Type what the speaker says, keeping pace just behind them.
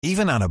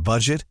Even on a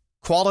budget,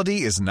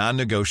 quality is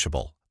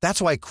non-negotiable.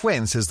 That's why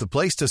Quince is the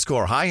place to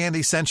score high-end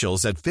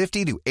essentials at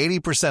 50 to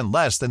 80%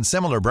 less than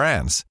similar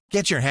brands.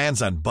 Get your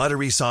hands on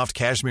buttery soft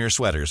cashmere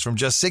sweaters from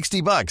just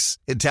 $60,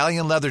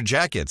 Italian leather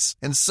jackets,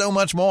 and so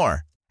much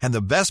more. And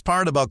the best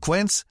part about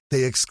Quince,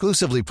 they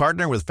exclusively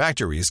partner with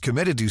factories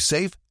committed to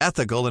safe,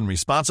 ethical, and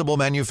responsible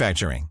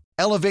manufacturing.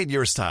 Elevate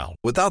your style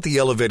without the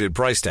elevated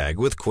price tag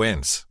with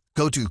Quince.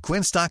 Go to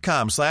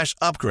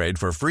quince.com/upgrade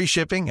for free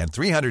shipping and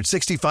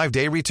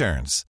 365-day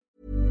returns.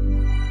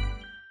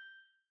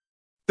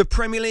 The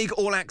Premier League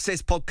All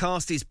Access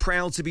podcast is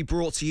proud to be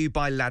brought to you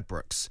by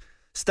Ladbrokes.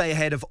 Stay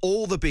ahead of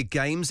all the big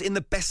games in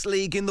the best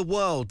league in the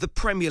world, the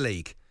Premier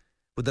League.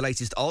 With the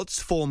latest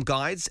odds, form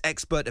guides,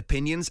 expert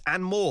opinions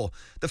and more,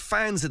 the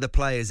fans are the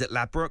players at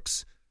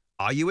Ladbrokes.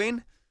 Are you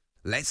in?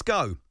 Let's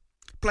go.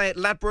 Play at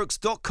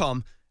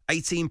ladbrokes.com,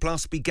 18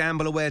 plus,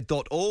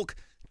 begambleaware.org.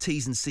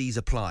 T's and C's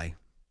apply.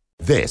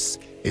 This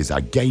is a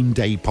Game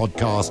Day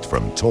podcast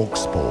from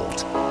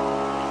TalkSport.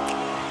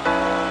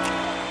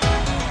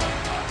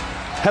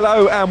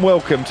 Hello and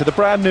welcome to the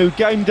brand new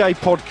Game Day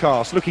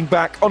podcast, looking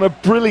back on a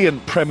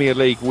brilliant Premier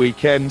League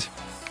weekend.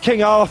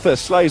 King Arthur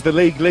slays the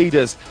league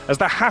leaders as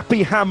the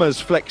Happy Hammers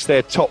flex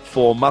their top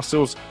four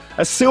muscles.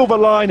 A silver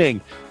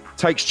lining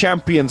takes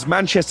champions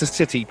Manchester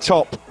City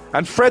top,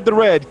 and Fred the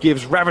Red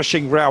gives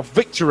ravishing Ralph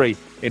victory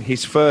in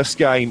his first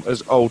game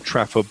as Old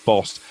Trafford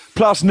boss.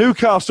 Plus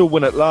Newcastle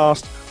win at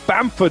last,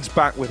 Bamford's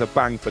back with a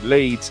bang for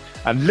Leeds,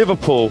 and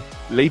Liverpool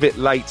leave it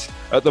late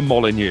at the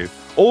Molineux.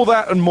 All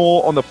that and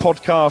more on the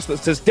podcast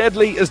that's as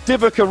deadly as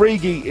Divock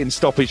Origi in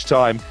stoppage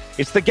time.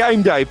 It's the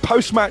Game Day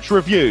post-match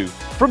review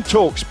from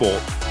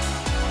TalkSport.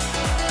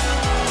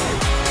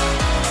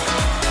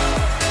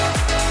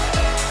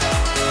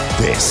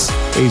 This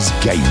is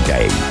Game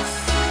Day.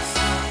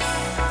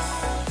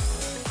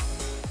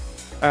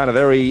 And a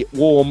very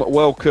warm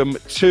welcome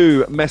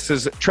to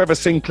Messrs Trevor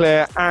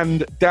Sinclair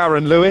and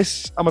Darren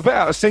Lewis. I'm a bit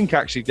out of sync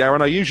actually,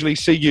 Darren. I usually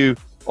see you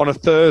on a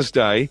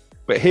Thursday,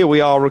 but here we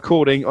are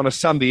recording on a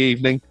Sunday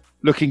evening,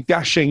 looking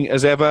dashing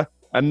as ever,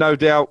 and no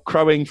doubt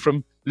crowing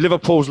from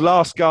Liverpool's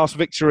last gasp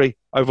victory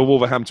over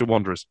Wolverhampton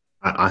Wanderers.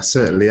 I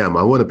certainly am.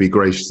 I want to be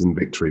gracious in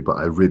victory, but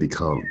I really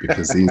can't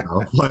because these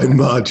are fine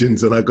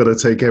margins and I've got to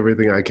take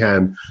everything I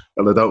can.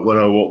 And I don't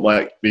know what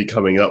might be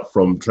coming up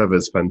from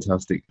Trevor's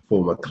fantastic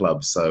former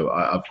club. So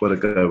I've got to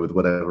go with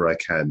whatever I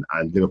can.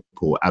 And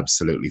Liverpool,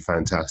 absolutely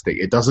fantastic.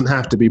 It doesn't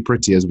have to be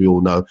pretty, as we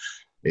all know.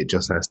 It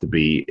just has to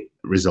be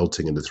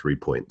resulting in the 3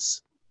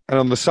 points. And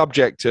on the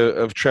subject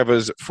of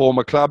Trevor's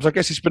former clubs, I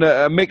guess it's been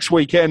a mixed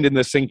weekend in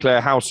the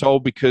Sinclair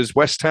household because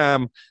West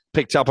Ham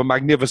picked up a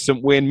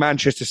magnificent win.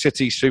 Manchester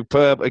City,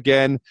 superb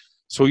again.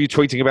 Saw you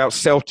tweeting about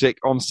Celtic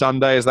on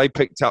Sunday as they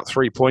picked up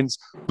 3 points.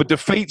 But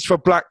defeats for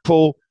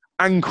Blackpool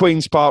and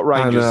Queen's Park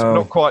Rangers.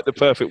 Not quite the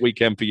perfect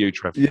weekend for you,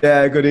 Trevor.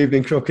 Yeah, good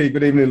evening, Crookie.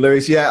 Good evening,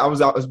 Lewis. Yeah, I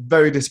was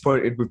very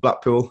disappointed with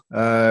Blackpool.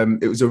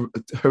 It was a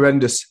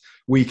horrendous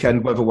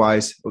weekend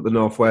weather-wise up the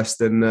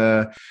northwest,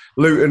 and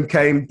Luton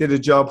came, did a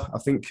job. I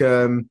think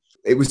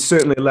it was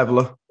certainly a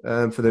leveller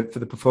for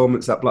the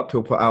performance that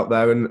Blackpool put out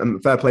there,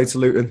 and fair play to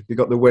Luton. They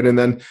got the win, and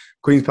then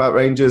Queen's Park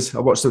Rangers. I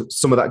watched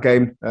some of that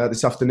game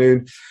this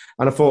afternoon,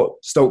 and I thought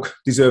Stoke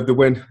deserved the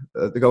win.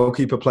 The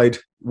goalkeeper played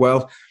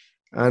well,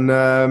 and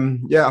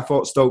I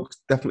thought Stoke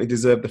definitely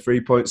deserved the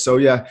 3 points. So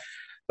yeah,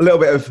 a little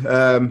bit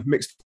of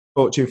mixed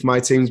fortune for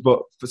my teams,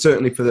 but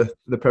certainly for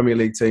the Premier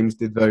League teams,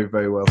 did very,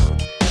 very well.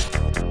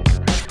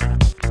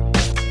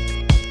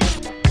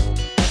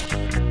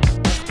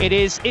 It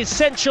is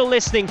essential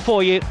listening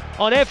for you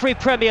on every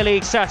Premier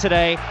League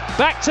Saturday.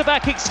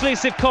 Back-to-back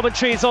exclusive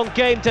commentaries on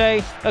Game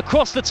Day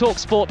across the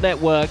TalkSport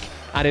network.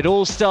 And it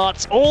all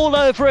starts all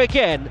over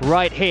again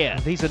right here.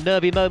 These are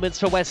nervy moments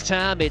for West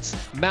Ham. It's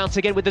Mount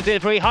again with the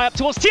delivery high up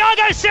towards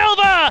Thiago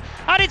Silva.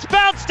 And it's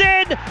bounced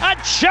in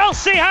and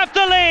Chelsea have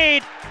the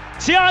lead.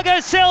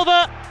 Thiago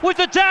Silva with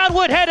the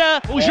downward header.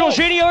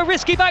 Jorginho, a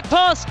risky back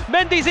pass.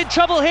 Mendy's in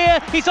trouble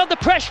here. He's under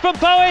pressure from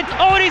Bowen.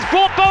 Oh, and he's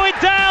brought Bowen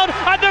down.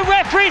 And the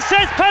referee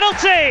says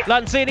penalty.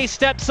 Lanzini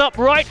steps up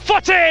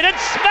right-footed and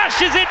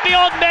smashes it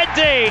beyond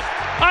Mendy.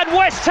 And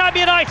West Ham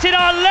United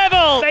are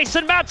level.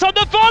 Mason Mount on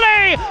the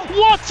volley.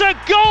 What a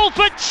goal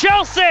for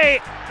Chelsea.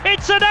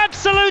 It's an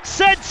absolute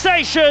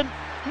sensation.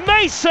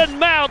 Mason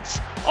Mount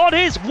on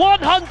his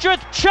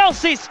 100th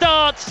Chelsea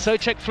start.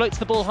 Souček floats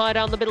the ball high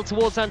down the middle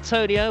towards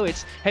Antonio.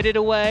 It's headed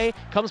away,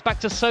 comes back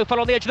to Sofal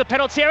on the edge of the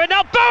penalty area.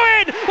 Now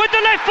Bowen with the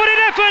left-footed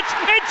effort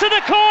into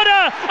the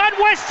corner, and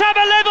West Ham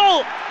are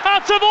level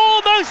out of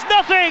almost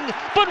nothing.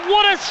 But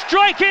what a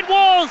strike it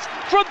was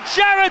from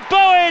Jared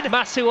Bowen.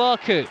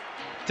 Masuaku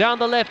down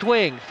the left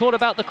wing, thought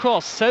about the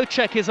cross.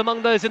 Souček is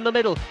among those in the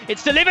middle.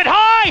 It's delivered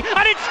high,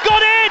 and it's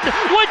gone in!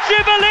 Would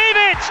you believe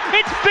it?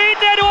 It's been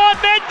Edouard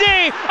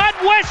Mendy, and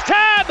West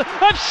Ham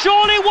have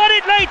surely won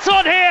it late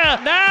on here.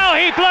 Now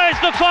he blows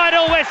the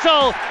final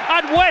whistle,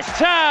 and West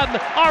Ham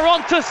are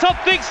onto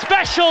something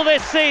special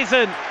this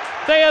season.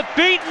 They have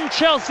beaten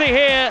Chelsea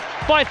here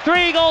by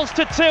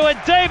 3-2, and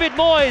David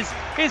Moyes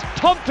is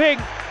pumping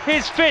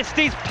his fist.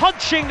 He's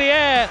punching the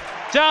air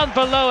down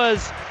below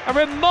us. A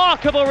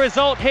remarkable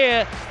result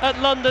here at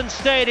London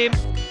Stadium.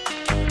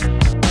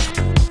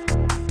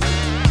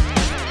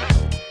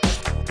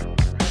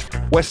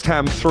 West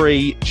Ham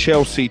 3,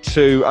 Chelsea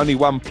 2. Only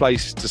one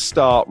place to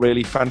start,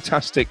 really.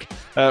 Fantastic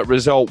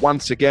result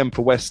once again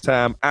for West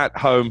Ham at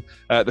home.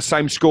 The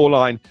same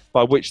scoreline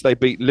by which they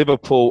beat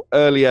Liverpool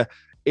earlier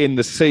in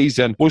the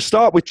season. We'll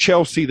start with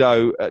Chelsea,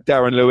 though,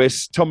 Darren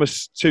Lewis.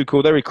 Thomas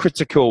Tuchel, very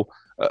critical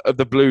of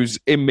the Blues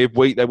in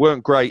midweek. They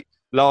weren't great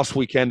last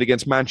weekend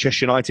against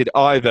Manchester United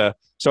either.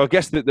 So I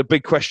guess the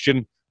big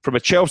question from a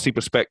Chelsea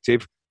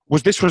perspective,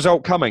 was this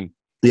result coming?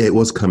 Yeah, it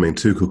was coming.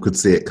 Tuchel could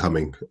see it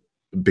coming,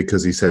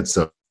 because he said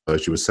so,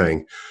 as you were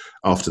saying,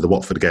 after the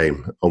Watford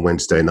game on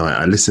Wednesday night.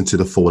 I listened to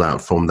the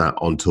fallout from that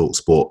on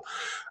TalkSport,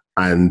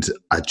 and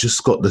I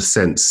just got the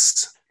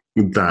sense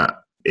that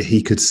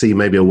he could see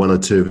maybe one or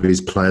two of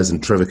his players,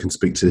 and Trevor can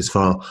speak to this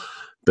far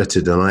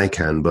better than I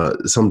can,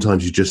 but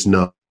sometimes you just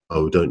know,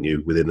 don't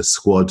you, within a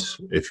squad,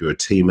 if you're a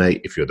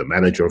teammate, if you're the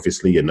manager,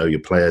 obviously, you know your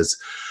players,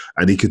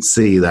 and he could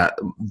see that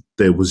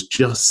there was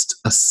just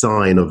a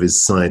sign of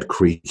his side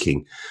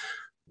creaking.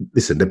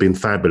 Listen, they've been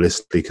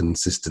fabulously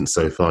consistent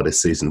so far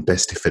this season.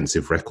 Best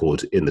defensive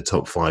record in the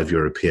top 5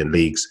 European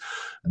leagues.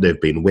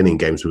 They've been winning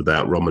games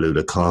without Romelu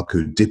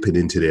Lukaku, dipping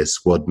into their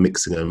squad,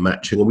 mixing and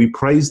matching. And we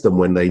praised them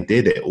when they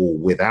did it all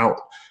without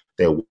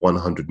their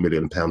 £100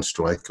 million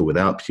striker,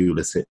 without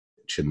Pulisic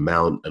and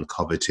Mount and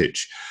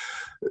Kovacic.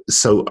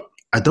 So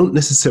I don't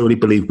necessarily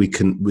believe we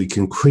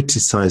can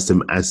criticise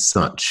them as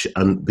such,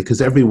 and because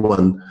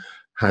everyone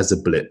has a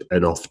blip,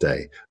 an off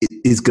day.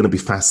 It is going to be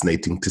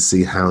fascinating to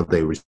see how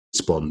they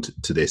respond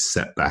to this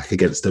setback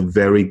against a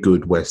very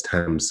good West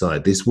Ham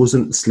side. This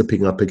wasn't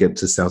slipping up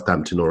against a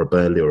Southampton or a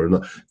Burnley or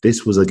not.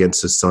 This was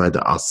against a side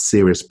that are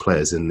serious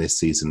players in this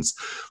season's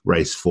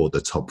race for the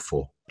top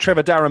 4.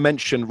 Trevor, Darren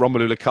mentioned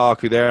Romelu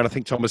Lukaku there, and I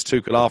think Thomas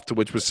Tuchel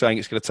afterwards was saying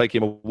it's going to take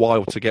him a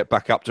while to get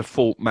back up to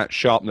full match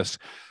sharpness.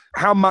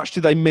 How much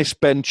did they miss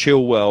Ben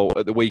Chilwell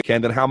at the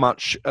weekend, and how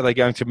much are they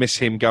going to miss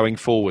him going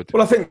forward?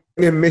 Well, I think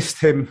they missed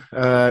him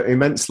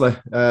immensely.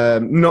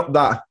 Not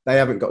that they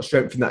haven't got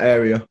strength in that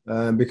area,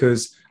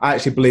 because I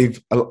actually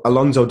believe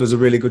Alonso does a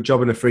really good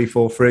job in a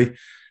 3-4-3.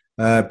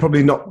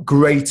 Probably not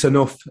great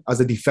enough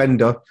as a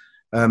defender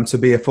to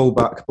be a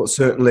fullback, but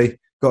certainly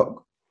got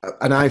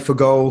an eye for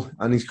goal,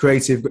 and he's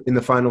creative in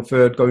the final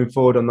third going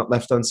forward on that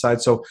left-hand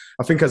side. So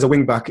I think as a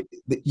wing-back,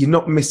 you're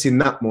not missing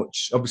that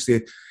much.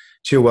 Obviously,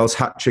 Chilwell's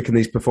hat-trick and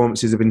these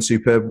performances have been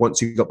superb once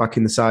he got back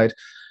in the side.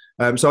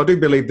 So I do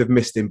believe they've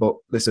missed him, but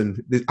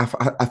listen,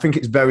 I think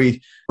it's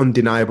very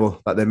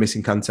undeniable that they're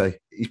missing Kante.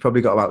 He's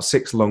probably got about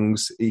 6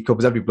 lungs. He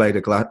covers every blade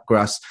of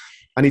grass,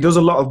 and he does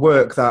a lot of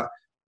work that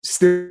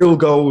still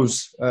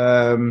goes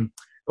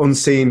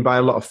unseen by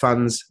a lot of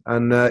fans.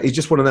 And he's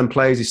just one of them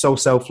players. He's so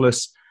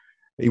selfless.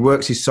 He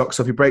works his socks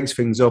off, he breaks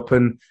things up,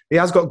 and he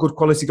has got good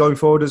quality going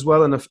forward as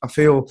well. And I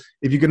feel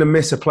if you're going to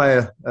miss a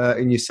player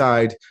in your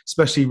side,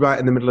 especially right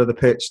in the middle of the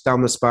pitch,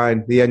 down the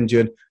spine, the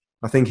engine,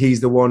 I think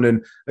he's the one.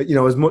 And, you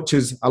know, as much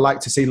as I like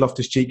to see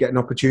Loftus-Cheek getting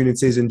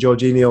opportunities, and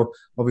Jorginho,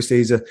 obviously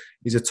he's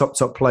a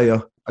top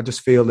player, I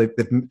just feel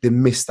they've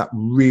missed that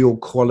real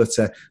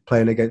quality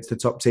playing against the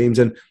top teams.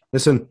 And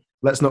listen,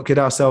 let's not kid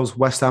ourselves,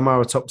 West Ham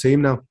are a top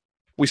team now.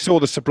 We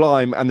saw the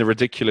sublime and the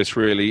ridiculous,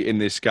 really, in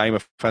this game. A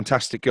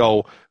fantastic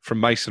goal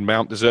from Mason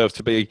Mount, deserved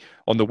to be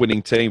on the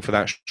winning team for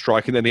that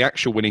strike. And then the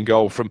actual winning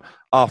goal from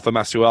Arthur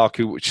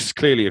Masuaku, which is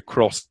clearly a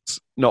cross.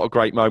 Not a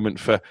great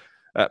moment for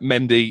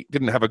Mendy.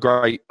 Didn't have a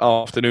great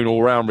afternoon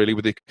all round, really,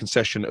 with the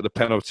concession of the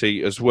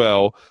penalty as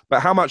well.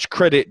 But how much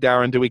credit,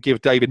 Darren, do we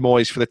give David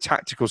Moyes for the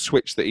tactical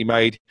switch that he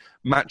made,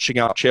 matching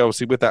up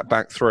Chelsea with that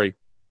back three?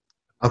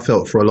 I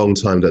felt for a long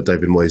time that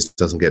David Moyes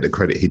doesn't get the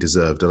credit he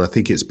deserved, and I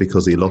think it's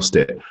because he lost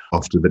it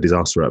after the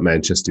disaster at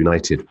Manchester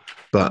United.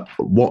 But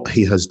what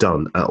he has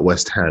done at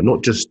West Ham,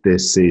 not just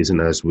this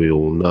season, as we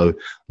all know,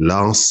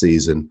 last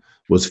season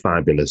was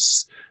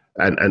fabulous.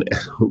 And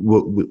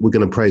we're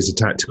going to praise the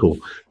tactical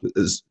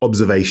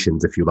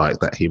observations, if you like,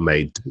 that he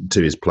made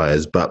to his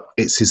players. But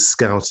it's his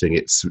scouting,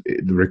 it's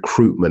the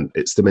recruitment,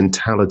 it's the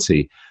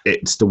mentality,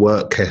 it's the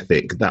work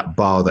ethic, that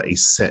bar that he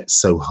set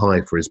so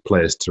high for his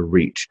players to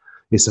reach.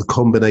 It's a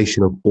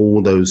combination of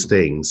all those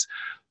things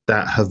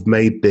that have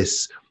made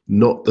this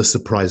not the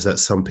surprise that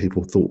some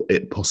people thought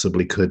it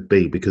possibly could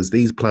be, because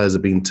these players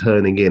have been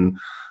turning in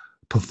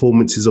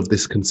performances of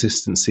this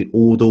consistency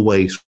all the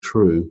way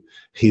through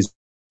his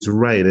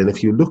reign. And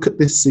if you look at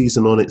this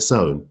season on its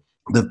own,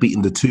 they've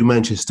beaten the 2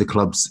 Manchester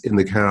clubs in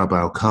the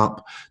Carabao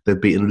Cup,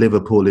 they've beaten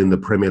Liverpool in the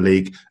Premier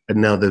League,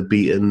 and now they've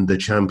beaten the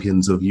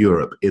champions of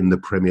Europe in the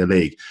Premier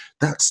League.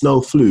 That's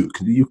no fluke.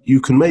 You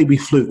can maybe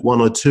fluke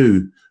 1 or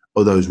 2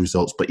 of those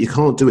results, but you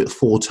can't do it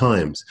 4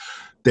 times.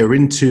 They're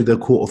into the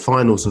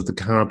quarterfinals of the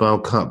Carabao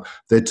Cup.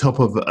 They're top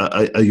of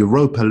a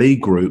Europa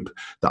League group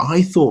that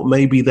I thought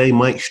maybe they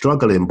might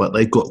struggle in, but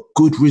they got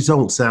good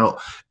results out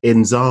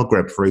in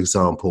Zagreb, for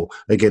example,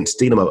 against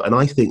Dinamo. And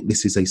I think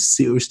this is a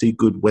seriously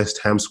good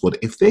West Ham squad.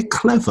 If they're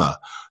clever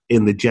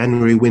in the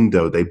January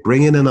window, they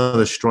bring in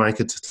another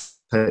striker to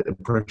take the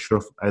pressure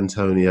off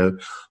Antonio.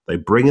 They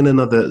bring in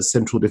another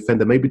central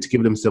defender, maybe to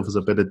give themselves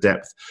a bit of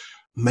depth.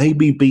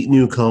 Maybe beat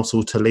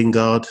Newcastle to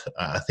Lingard.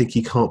 I think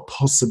he can't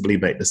possibly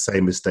make the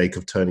same mistake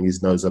of turning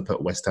his nose up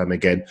at West Ham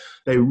again.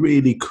 They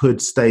really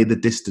could stay the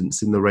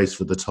distance in the race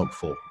for the top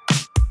four.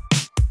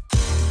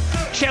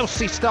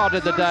 Chelsea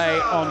started the day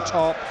on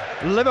top.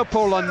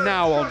 Liverpool are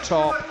now on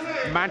top.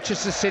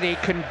 Manchester City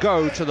can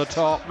go to the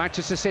top.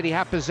 Manchester City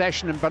have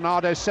possession and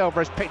Bernardo Silva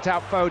has picked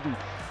out Foden.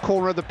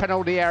 Corner of the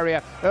penalty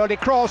area. Early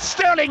cross.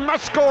 Sterling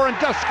must score and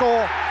does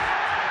score.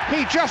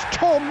 He just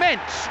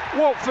torments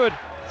Watford.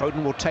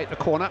 Foden will take the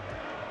corner.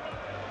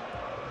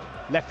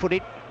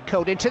 Left-footed,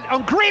 curled into...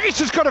 And Grealish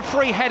has got a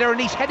free header and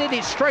he's headed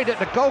it straight at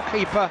the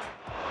goalkeeper.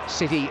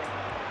 City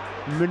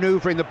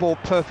manoeuvring the ball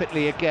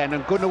perfectly again,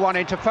 and Gundogan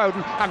into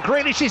Foden, and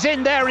Grealish is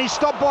in there and he's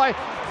stopped by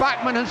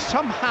Bachmann, and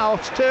somehow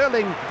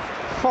Sterling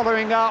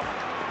following up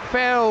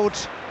failed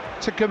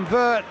to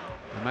convert.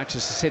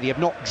 Manchester City have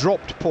not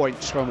dropped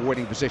points from a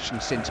winning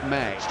position since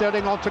May.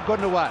 Sterling on to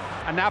Gundogan,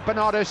 and now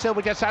Bernardo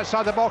Silva gets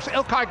outside the box.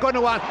 Ilkay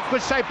Gundogan,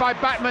 good save by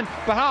Bachmann.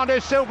 Bernardo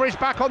Silva is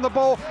back on the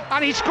ball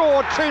and he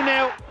scored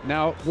 2-0.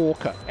 Now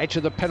Walker, edge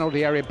of the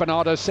penalty area.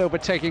 Bernardo Silva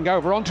taking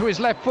over onto his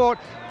left foot.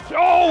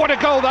 Oh, what a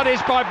goal that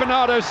is by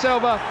Bernardo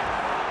Silva.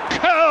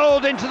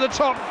 Curled into the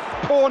top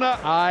corner.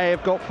 I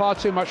have got far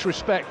too much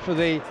respect for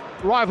the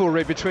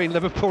rivalry between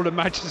Liverpool and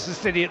Manchester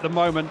City at the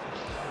moment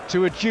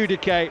to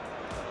adjudicate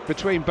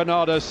between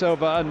Bernardo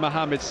Silva and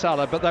Mohamed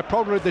Salah, but they're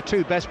probably the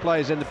two best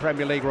players in the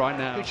Premier League right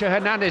now. Cucho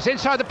Hernandez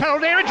inside the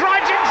penalty area,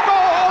 drives in, score!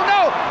 Oh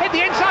no! Hit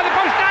the inside the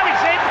post, now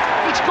it's in!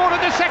 He scored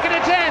at the second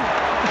attempt.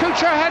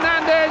 Cucho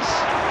Hernandez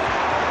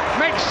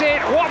makes it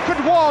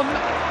Watford 1,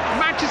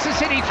 Manchester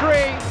City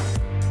 3.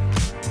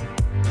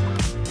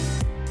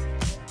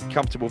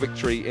 Comfortable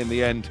victory in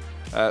the end.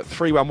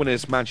 3-1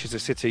 winners, Manchester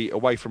City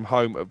away from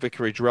home at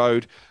Vicarage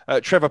Road.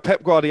 Trevor,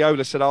 Pep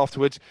Guardiola said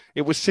afterwards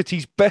it was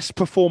City's best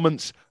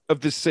performance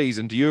of this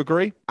season. Do you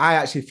agree? I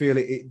actually feel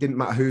it didn't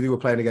matter who they were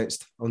playing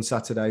against on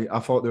Saturday. I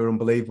thought they were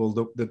unbelievable.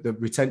 The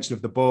retention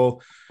of the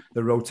ball,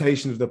 the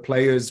rotation of the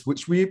players,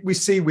 which we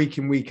see week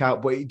in, week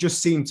out, but it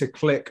just seemed to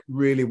click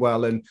really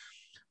well. And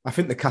I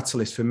think the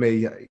catalyst for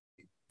me,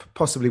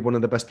 possibly one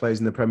of the best players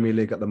in the Premier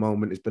League at the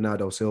moment, is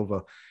Bernardo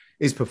Silva.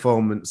 His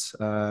performance,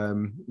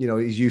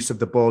 his use of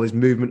the ball, his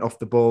movement off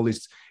the ball,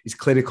 his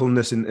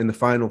clinicalness in the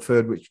final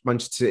third, which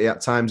Manchester City at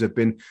times have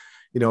been,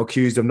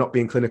 accused of not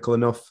being clinical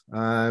enough.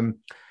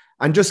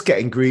 And just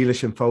getting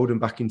Grealish and Foden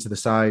back into the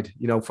side.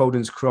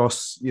 Foden's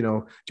cross, do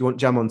you want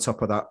Jam on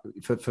top of that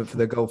for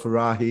the goal for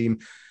Raheem?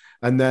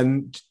 And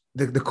then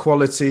the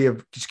quality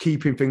of just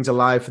keeping things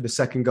alive for the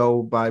second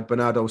goal by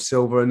Bernardo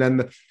Silva. And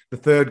then the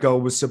third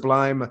goal was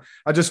sublime.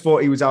 I just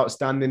thought he was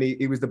outstanding.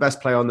 He was the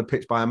best player on the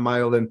pitch by a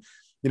mile. And,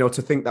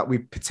 to think that we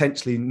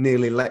potentially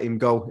nearly let him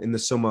go in the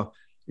summer,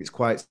 it's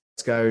quite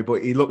scary.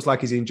 But he looks like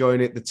he's enjoying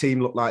it. The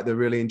team look like they're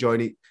really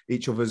enjoying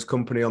each other's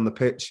company on the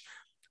pitch.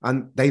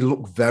 And they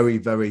look very,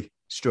 very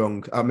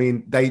strong. I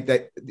mean,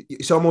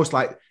 it's almost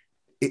like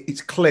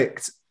it's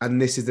clicked, and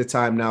this is the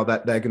time now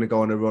that they're going to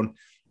go on a run.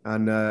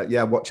 And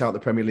watch out the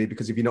Premier League,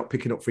 because if you're not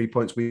picking up 3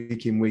 points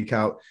week in, week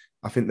out,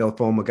 I think they'll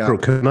form a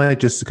gap. Can I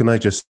just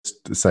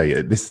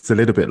say, this is a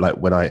little bit like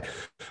when I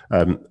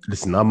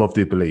listen. I'm of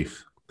the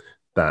belief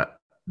that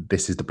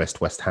this is the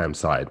best West Ham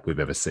side we've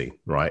ever seen,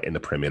 right, in the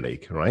Premier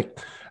League, right?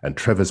 And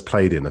Trevor's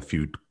played in a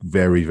few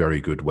very,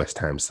 very good West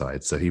Ham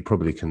sides, so he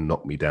probably can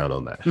knock me down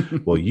on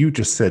that. Well, you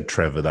just said,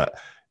 Trevor, that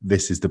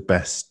this is the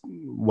best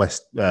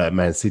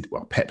Man City.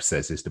 Well, Pep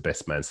says it's the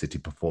best Man City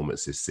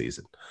performance this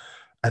season,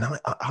 and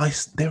I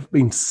there have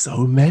been so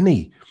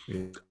many.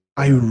 Yeah.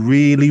 I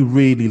really,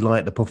 really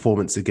like the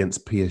performance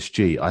against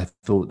PSG. I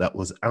thought that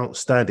was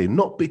outstanding,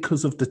 not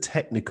because of the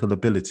technical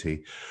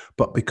ability,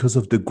 but because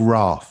of the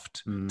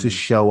graft to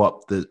show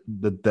up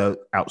the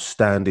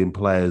outstanding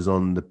players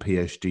on the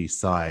PSG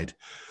side,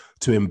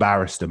 to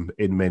embarrass them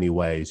in many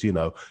ways.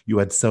 You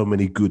had so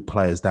many good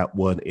players that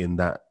weren't in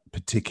that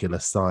particular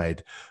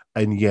side,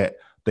 and yet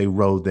they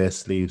rolled their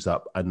sleeves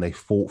up and they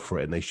fought for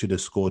it, and they should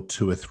have scored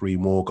 2 or 3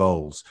 more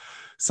goals.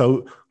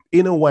 So,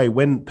 in a way,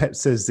 when Pep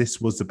says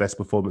this was the best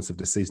performance of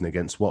the season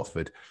against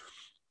Watford,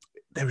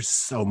 there is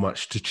so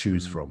much to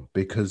choose from,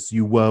 because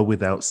you were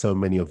without so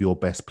many of your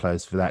best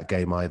players for that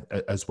game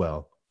as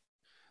well.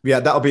 Yeah,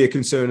 that'll be a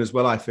concern as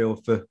well, I feel,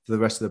 for the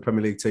rest of the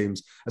Premier League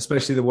teams,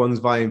 especially the ones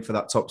vying for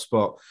that top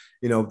spot.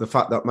 The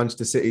fact that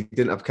Manchester City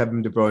didn't have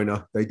Kevin De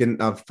Bruyne, they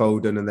didn't have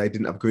Foden, and they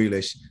didn't have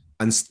Grealish,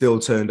 and still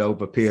turned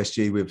over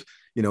PSG with,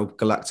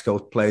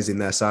 Galactico players in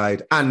their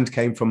side, and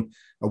came from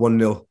a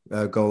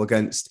 1-0 goal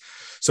against.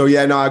 So,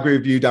 I agree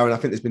with you, Darren. I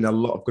think there's been a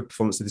lot of good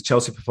performances. The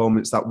Chelsea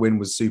performance, that win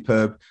was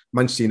superb.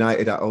 Manchester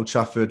United at Old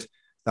Trafford,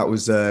 that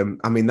was,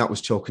 that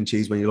was chalk and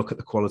cheese when you look at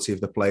the quality of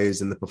the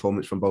players and the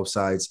performance from both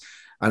sides.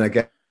 And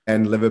again,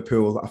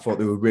 Liverpool, I thought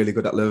they were really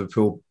good at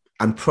Liverpool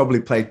and probably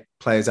played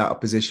players out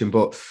of position.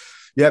 But,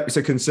 it's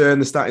a concern.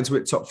 They're starting to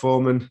hit top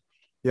form and,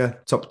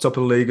 top of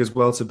the league as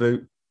well to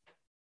boot.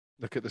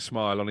 Look at the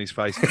smile on his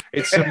face.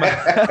 It's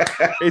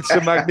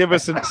a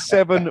magnificent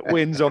 7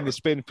 wins on the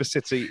spin for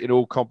City in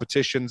all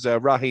competitions.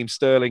 Raheem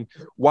Sterling,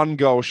 1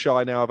 goal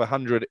shy now of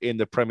 100 in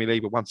the Premier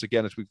League. But once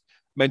again, as we've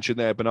mentioned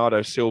there,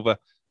 Bernardo Silva,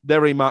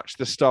 very much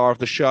the star of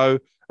the show.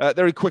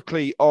 Very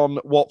quickly on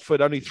Watford,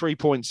 only 3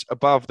 points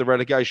above the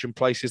relegation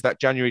places.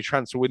 That January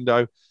transfer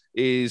window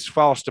is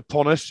fast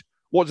upon us.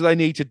 What do they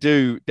need to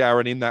do,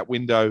 Darren, in that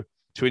window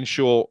to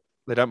ensure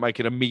they don't make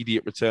an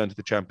immediate return to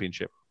the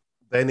Championship?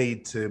 They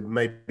need to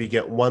maybe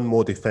get one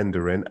more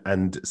defender in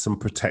and some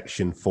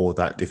protection for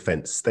that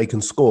defence. They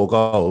can score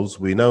goals.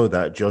 We know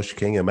that. Josh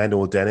King,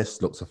 Emmanuel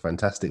Dennis looks a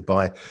fantastic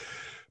buy.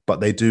 But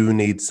they do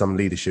need some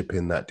leadership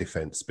in that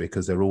defence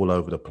because they're all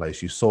over the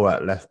place. You saw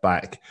at left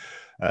back,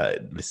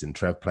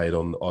 Trev played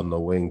on the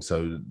wing,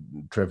 so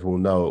Trev will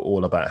know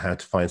all about how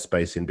to find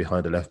space in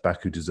behind a left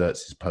back who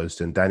deserts his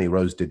post. And Danny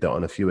Rose did that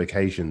on a few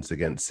occasions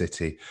against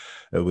City,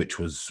 which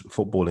was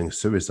footballing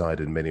suicide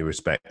in many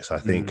respects. I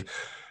think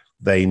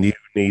they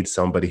need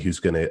somebody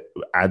who's going to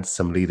add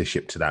some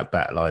leadership to that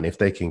back line. If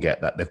they can get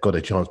that, they've got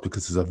a chance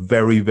because there's a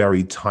very,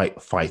 very tight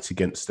fight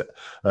against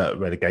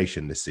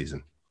relegation this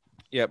season.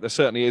 Yeah, there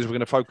certainly is. We're going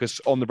to focus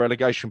on the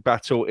relegation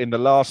battle in the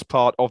last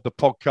part of the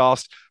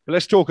podcast. But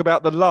let's talk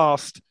about the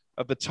last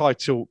of the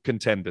title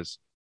contenders.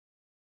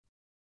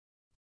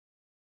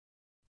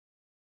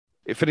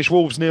 It finished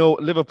Wolves 0,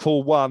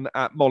 Liverpool 1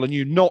 at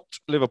Molineux. Not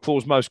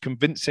Liverpool's most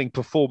convincing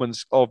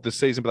performance of the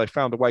season, but they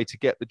found a way to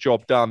get the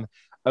job done.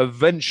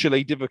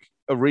 Eventually, Divock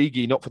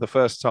Origi, not for the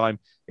first time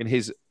in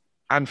his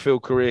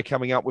Anfield career,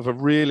 coming up with a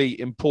really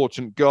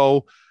important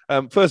goal.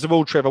 First of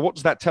all, Trevor, what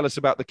does that tell us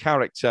about the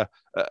character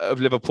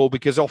of Liverpool?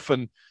 Because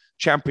often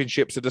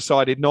championships are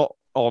decided not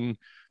on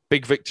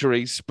big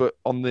victories, but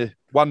on the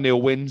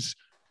 1-0 wins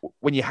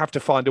when you have to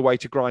find a way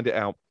to grind it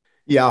out.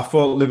 Yeah, I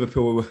thought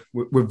Liverpool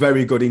were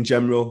very good in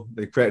general.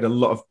 They created a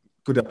lot of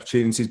good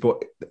opportunities,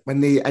 but when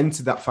they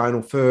entered that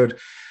final third,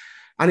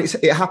 and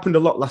it happened a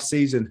lot last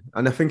season,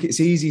 and I think it's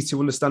easy to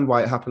understand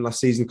why it happened last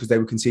season because they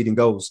were conceding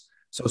goals.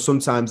 So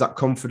sometimes that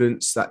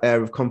confidence, that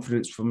air of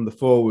confidence from the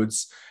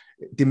forwards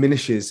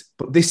diminishes.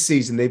 But this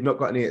season, they've not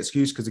got any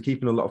excuse because they're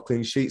keeping a lot of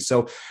clean sheets.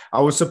 So I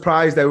was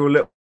surprised they were a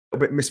little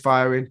bit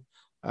misfiring,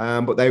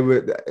 but they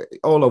were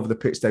all over the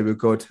pitch. They were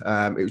good.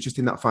 It was just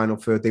in that final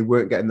third, they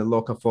weren't getting the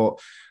look. I thought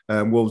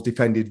Wolves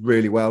defended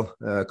really well.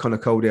 Conor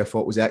Cody, I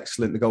thought, was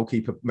excellent. The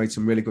goalkeeper made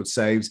some really good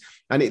saves.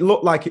 And it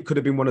looked like it could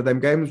have been one of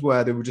them games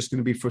where they were just going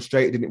to be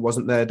frustrated and it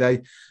wasn't their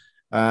day.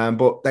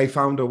 But they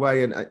found a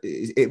way, and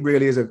it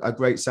really is a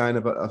great sign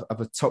of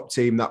a top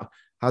team that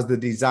has the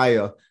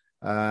desire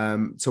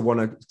to want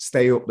to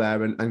stay up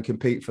there and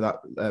compete for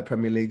that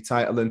Premier League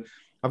title. And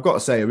I've got to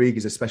say,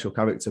 Origi's a special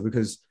character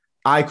because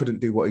I couldn't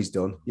do what he's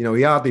done. You know,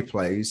 he hardly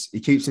plays. He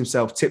keeps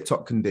himself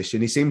tip-top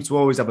condition. He seems to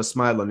always have a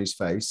smile on his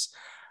face.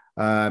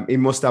 He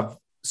must have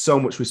so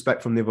much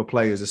respect from the other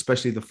players,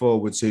 especially the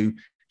forwards who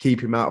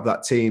keep him out of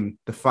that team.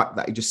 The fact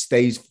that he just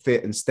stays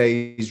fit and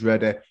stays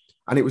ready.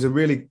 And it was a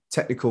really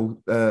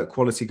technical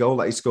quality goal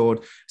that he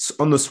scored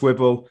on the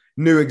swivel,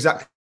 knew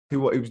exactly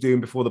what he was doing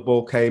before the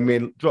ball came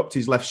in, dropped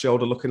his left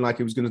shoulder looking like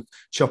he was going to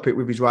chop it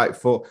with his right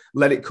foot,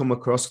 let it come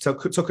across,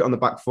 took it on the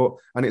back foot,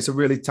 and it's a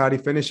really tidy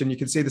finish. And you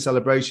can see the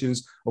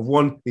celebrations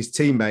of his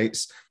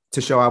teammates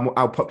to show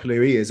how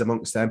popular he is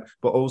amongst them,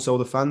 but also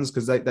the fans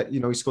because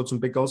he scored some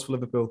big goals for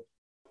Liverpool.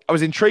 I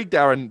was intrigued,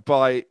 Darren,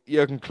 by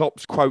Jurgen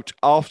Klopp's quote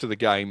after the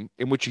game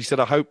in which he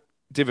said, "I hope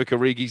Divock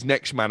Origi's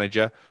next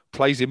manager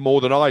plays him more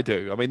than I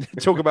do." I mean,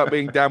 talk about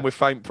being down with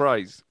faint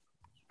praise.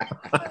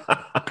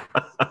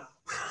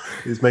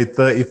 He's made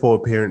 34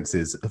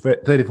 appearances,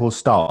 34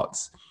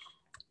 starts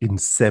in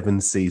 7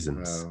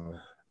 seasons.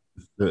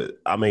 Wow.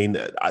 I mean,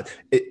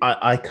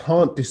 I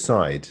can't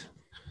decide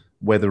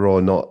whether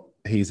or not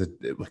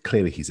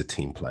clearly he's a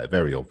team player,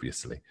 very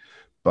obviously.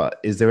 But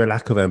is there a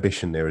lack of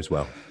ambition there as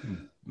well?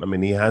 I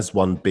mean, he has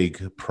won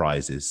big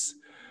prizes.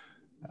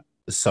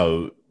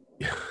 So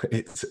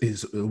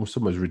it's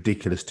almost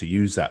ridiculous to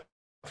use that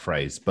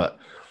phrase, but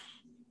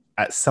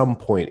at some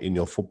point in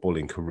your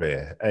footballing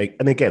career,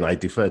 and again, I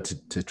defer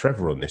to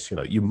Trevor on this,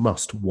 you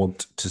must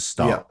want to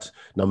start,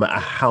 no matter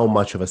how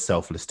much of a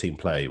selfless team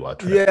player you are,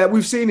 Trevor. Yeah,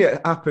 we've seen it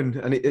happen,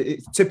 and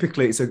it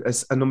typically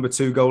it's a number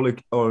 2 goalie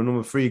or a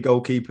number 3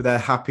 goalkeeper. They're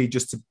happy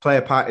just to play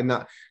a part in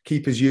that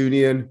keeper's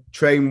union,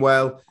 train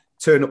well,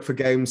 turn up for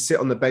games, sit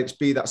on the bench,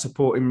 be that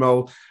supporting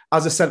role.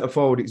 As a centre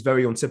forward, it's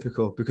very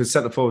untypical because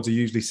centre forwards are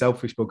usually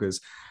selfish buggers.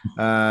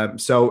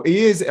 So he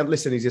is.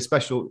 Listen, he's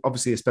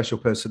obviously a special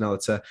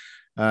personality.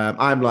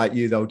 I'm like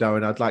you though,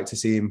 Darren. I'd like to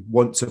see him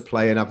want to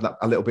play and have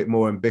a little bit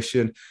more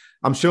ambition.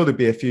 I'm sure there'd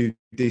be a few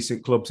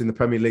decent clubs in the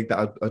Premier League that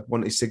I'd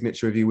want his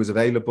signature if he was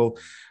available.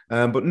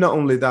 But not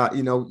only that,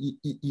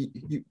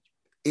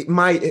 it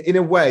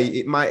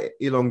might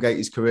elongate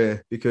his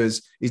career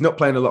because he's not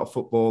playing a lot of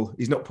football.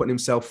 He's not putting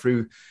himself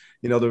through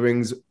the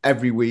rings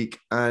every week,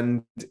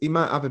 and he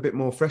might have a bit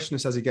more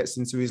freshness as he gets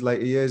into his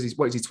later years. He's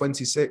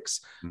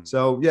 26?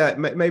 So yeah,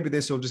 maybe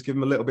this will just give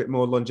him a little bit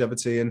more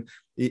longevity, and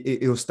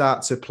he'll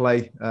start to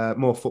play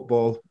more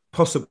football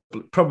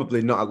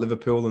probably not at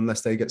Liverpool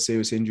unless they get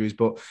serious injuries.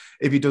 But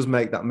if he does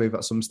make that move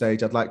at some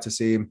stage, I'd like to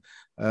see him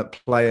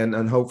play,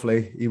 and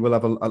hopefully he will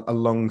have a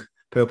long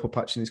purple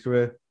patch in his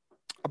career.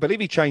 I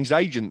believe he changed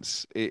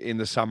agents in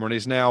the summer and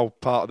is now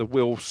part of the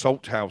Will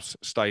Salthouse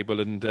stable.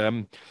 And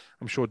I'm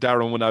sure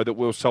Darren will know that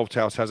Will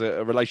Salthouse has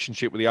a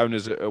relationship with the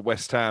owners at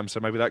West Ham, so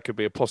maybe that could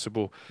be a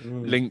possible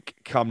link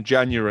come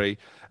January.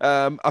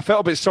 I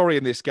felt a bit sorry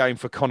in this game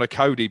for Conor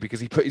Coady because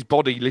he put his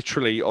body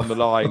literally on the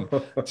line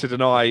to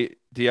deny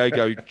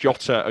Diogo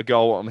Jota a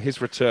goal on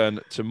his return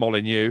to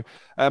Molineux.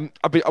 I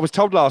was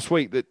told last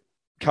week that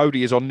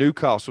Coady is on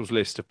Newcastle's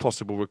list of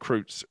possible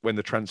recruits when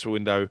the transfer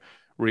window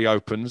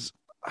reopens.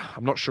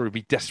 I'm not sure he'd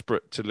be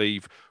desperate to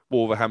leave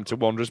Wolverhampton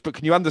Wanderers, but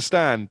can you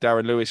understand,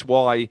 Darren Lewis,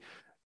 why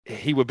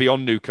he would be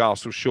on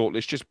Newcastle's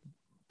shortlist? Just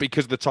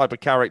because of the type of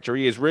character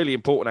he is. Really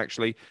important,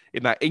 actually,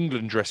 in that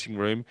England dressing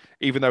room,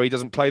 even though he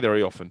doesn't play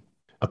very often.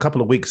 A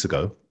couple of weeks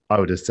ago, I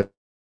would have said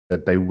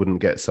that they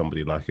wouldn't get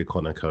somebody like a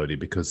Conor Coady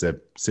because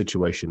their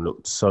situation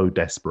looked so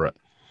desperate.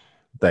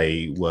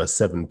 They were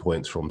 7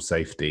 points from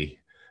safety,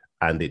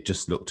 and it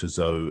just looked as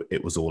though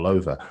it was all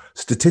over.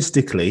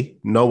 Statistically,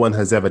 no one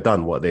has ever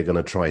done what they're going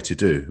to try to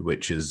do,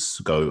 which is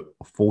go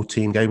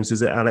 14 games,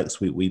 is it, Alex?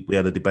 We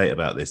had a debate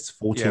about this.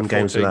 14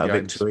 games without a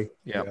victory.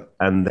 Yeah.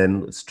 And then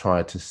let's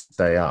try to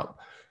stay up.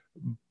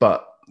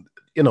 But,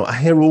 I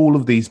hear all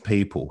of these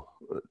people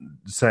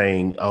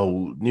saying,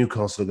 oh,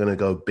 Newcastle are going to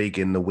go big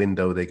in the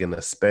window. They're going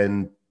to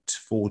spend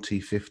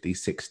 40, 50,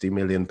 60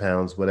 million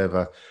pounds,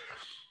 whatever.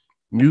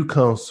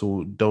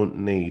 Newcastle don't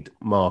need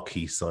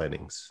marquee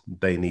signings.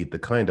 They need the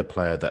kind of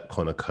player that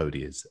Conor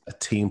Coady is. A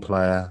team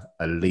player,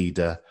 a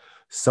leader,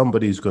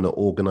 somebody who's going to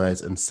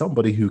organise and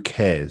somebody who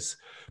cares.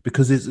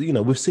 Because,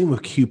 we've seen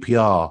with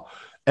QPR,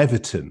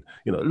 Everton,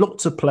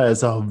 lots of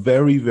players are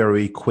very,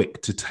 very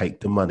quick to take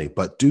the money.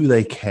 But do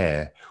they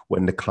care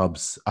when the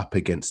club's up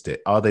against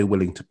it? Are they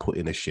willing to put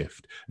in a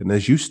shift? And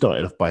as you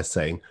started off by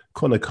saying,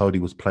 Conor Coady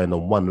was playing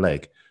on one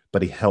leg,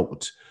 but he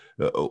helped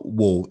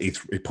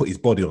he put his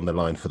body on the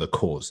line for the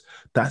cause.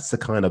 That's the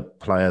kind of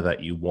player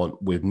that you want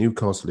with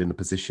Newcastle in the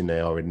position they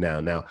are in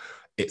now. Now,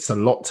 it's a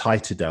lot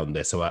tighter down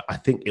there, so I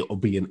think it will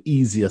be an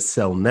easier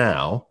sell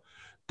now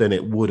than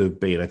it would have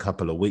been a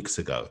couple of weeks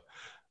ago.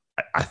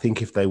 I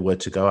think if they were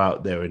to go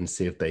out there and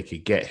see if they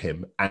could get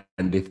him,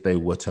 and if they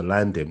were to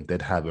land him,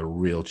 they'd have a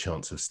real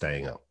chance of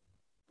staying up.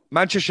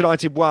 Manchester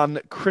United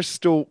 1,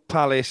 Crystal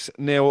Palace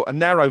 0. A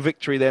narrow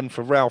victory then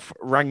for Ralf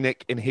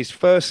Rangnick in his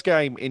first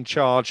game in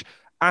charge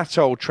at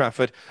Old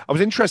Trafford. I was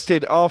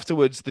interested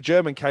afterwards. The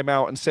German came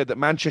out and said that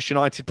Manchester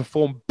United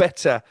performed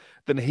better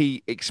than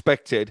he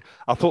expected.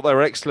 I thought they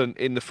were excellent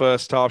in the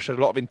first half, showed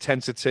a lot of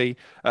intensity,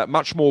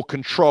 much more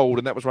controlled,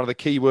 and that was one of the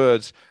key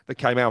words that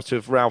came out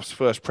of Ralph's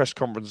first press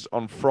conference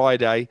on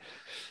Friday.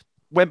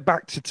 Went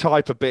back to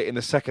type a bit in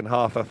the second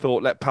half, I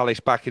thought, let Palace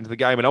back into the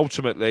game. And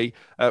ultimately,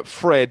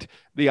 Fred,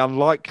 the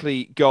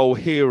unlikely goal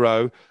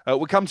hero.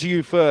 We'll come to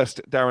you first,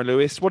 Darren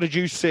Lewis. What did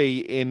you see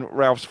in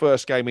Ralph's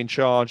first game in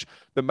charge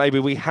that maybe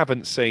we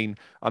haven't seen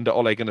under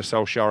Ole Gunnar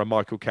Solskjaer and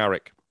Michael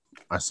Carrick?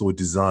 I saw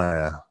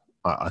desire.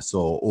 I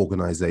saw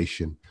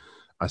organisation.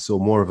 I saw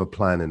more of a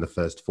plan in the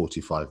first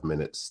 45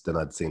 minutes than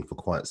I'd seen for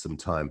quite some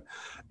time.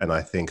 And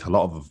I think a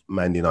lot of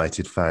Man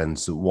United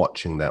fans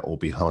watching that will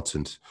be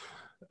heartened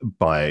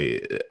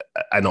by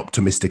and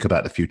optimistic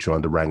about the future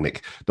under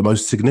Rangnick. The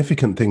most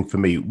significant thing for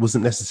me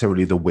wasn't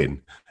necessarily the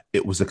win.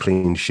 It was a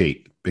clean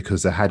sheet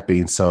because there had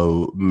been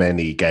so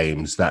many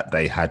games that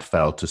they had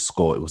failed to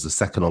score. It was the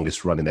second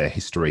longest run in their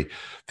history,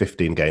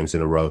 15 games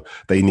in a row.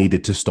 They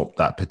needed to stop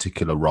that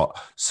particular rot.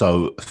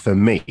 So for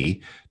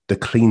me, the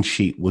clean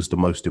sheet was the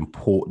most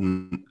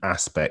important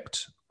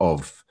aspect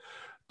of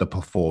the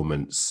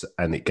performance,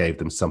 and it gave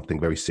them something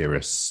very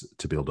serious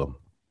to build on.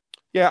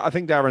 Yeah, I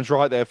think Darren's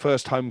right there.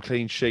 First home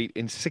clean sheet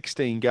in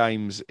 16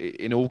 games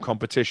in all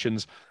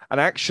competitions. And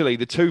actually,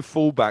 the two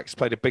fullbacks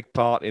played a big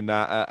part in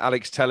that.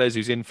 Alex Telles,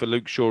 who's in for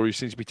Luke Shaw, who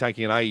seems to be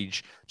taking an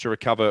age to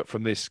recover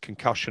from this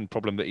concussion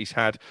problem that he's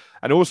had.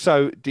 And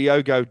also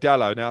Diogo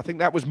Dalot. Now, I think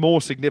that was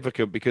more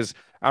significant because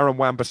Aaron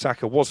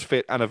Wan-Bissaka was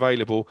fit and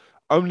available,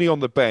 only on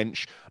the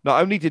bench.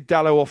 Not only did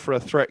Dalot offer a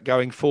threat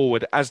going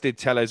forward, as did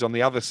Telles on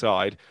the other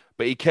side,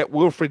 but he kept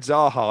Wilfried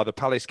Zaha, the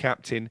Palace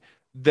captain,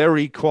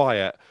 very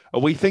quiet. Are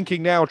we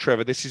thinking now,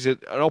 Trevor, this is an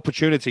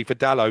opportunity for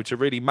Dalot to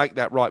really make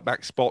that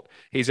right-back spot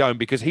his own,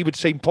 because he would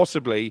seem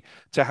possibly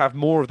to have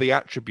more of the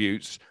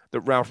attributes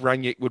that Ralf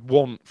Rangnick would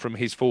want from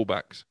his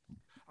fullbacks?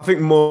 I think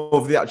more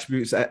of the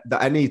attributes that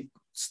any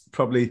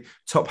probably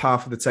top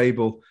half of the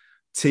table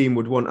team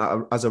would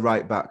want as a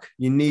right-back.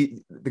 You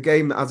need the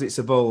game as it's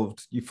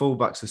evolved. Your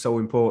fullbacks are so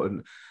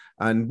important.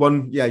 And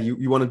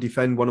you want to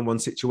defend one-on-one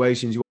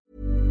situations.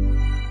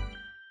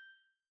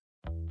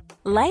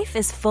 Life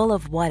is full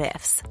of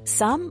what-ifs.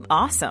 Some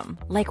awesome,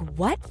 like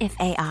what if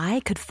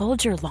AI could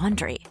fold your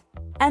laundry?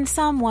 And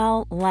some,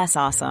 well, less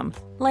awesome,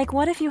 like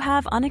what if you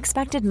have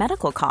unexpected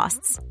medical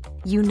costs?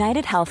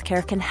 United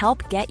Healthcare can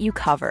help get you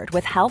covered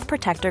with Health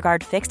Protector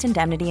Guard fixed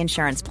indemnity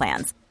insurance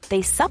plans.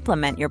 They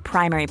supplement your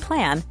primary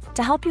plan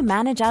to help you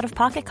manage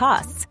out-of-pocket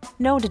costs.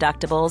 no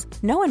deductibles,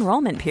 no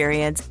enrollment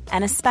periods,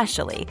 and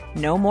especially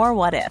no more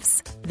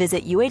what-ifs.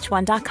 Visit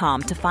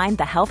uh1.com to find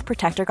the Health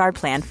Protector Guard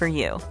plan for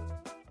you.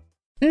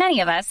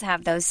 Many of us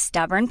have those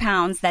stubborn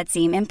pounds that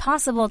seem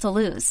impossible to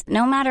lose,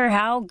 no matter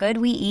how good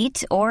we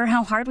eat or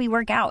how hard we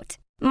work out.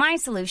 My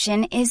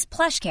solution is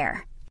PlushCare.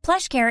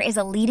 PlushCare is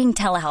a leading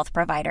telehealth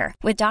provider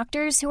with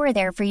doctors who are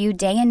there for you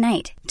day and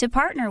night to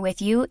partner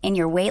with you in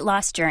your weight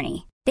loss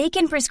journey. They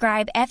can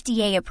prescribe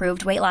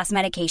FDA-approved weight loss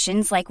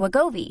medications like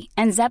Wegovy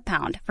and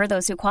Zepbound for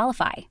those who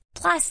qualify.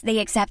 Plus, they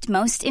accept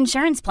most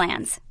insurance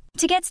plans.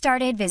 To get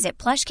started, visit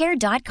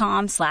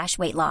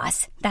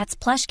plushcare.com/weightloss. That's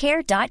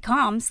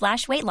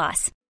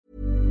plushcare.com/weightloss.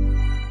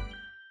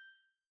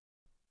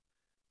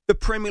 The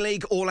Premier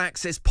League All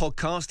Access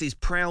podcast is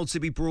proud to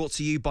be brought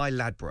to you by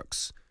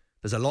Ladbrokes.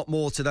 There's a lot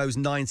more to those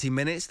 90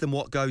 minutes than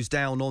what goes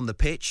down on the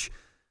pitch.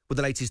 With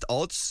the latest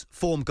odds,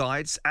 form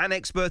guides and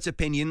expert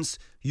opinions,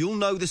 you'll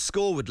know the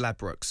score with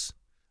Ladbrokes.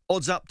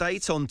 Odds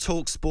update on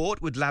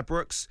TalkSport with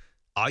Ladbrokes.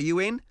 Are you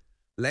in?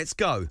 Let's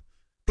go.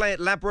 Play at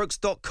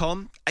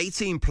ladbrokes.com,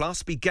 18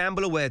 plus,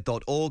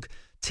 begambleaware.org.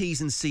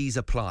 T's and C's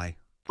apply.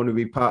 Want to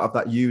be part of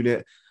that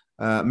unit,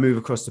 move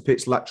across the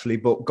pitch laterally,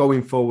 but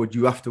going forward,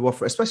 you have to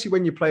offer, especially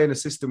when you're playing a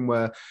system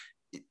where,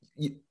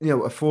 you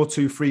know, a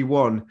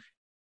 4-2-3-1,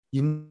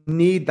 you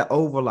need that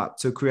overlap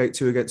to create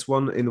 2 against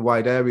 1 in the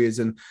wide areas.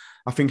 And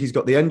I think he's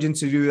got the engine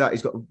to do that.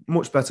 He's got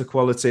much better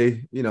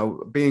quality, you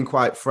know, being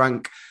quite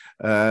frank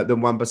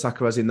than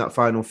Wan-Bissaka has in that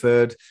final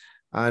third.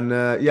 And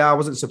I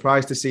wasn't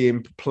surprised to see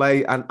him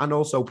play and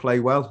also play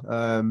well.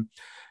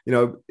 You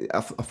know,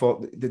 I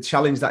thought the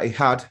challenge that he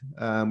had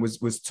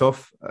was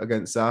tough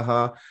against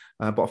Zaha,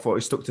 but I thought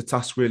he stuck to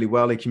task really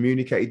well. He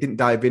communicated, he didn't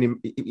dive in.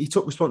 He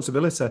took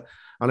responsibility.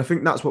 And I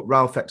think that's what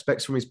Ralph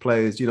expects from his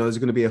players. You know, there's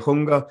going to be a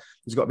hunger.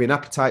 There's got to be an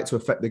appetite to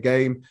affect the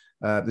game.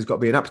 There's got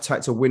to be an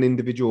appetite to win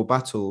individual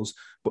battles.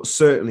 But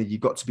certainly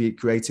you've got to be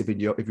creative if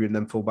you're in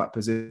them fullback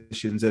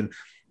positions. And,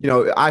 you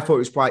know, I thought it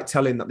was quite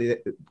telling that the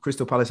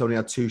Crystal Palace only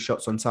had 2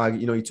 shots on target.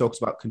 You know, he talks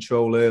about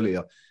control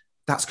earlier.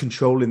 That's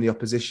controlling the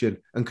opposition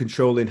and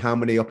controlling how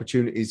many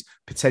opportunities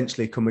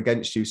potentially come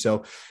against you.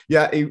 So,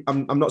 yeah,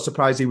 I'm not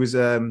surprised he was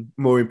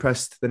more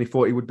impressed than he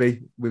thought he would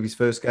be with his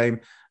first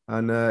game.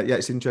 And,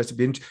 it's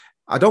interesting.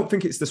 I don't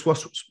think it's the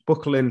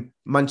swashbuckling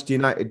Manchester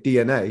United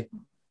DNA,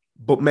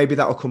 but maybe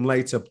that'll come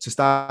later. To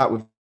start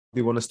with,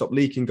 they want to stop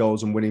leaking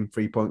goals and winning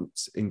 3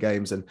 points in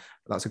games, and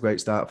that's a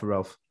great start for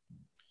Ralph.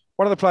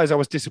 One of the players I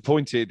was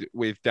disappointed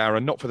with,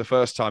 Darren, not for the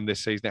first time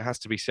this season, it has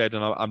to be said,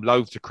 and I'm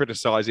loath to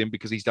criticise him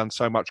because he's done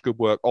so much good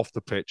work off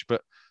the pitch,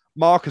 but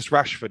Marcus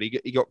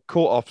Rashford, he got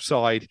caught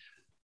offside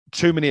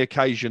too many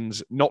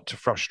occasions not to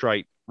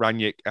frustrate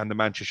Rangnick and the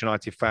Manchester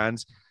United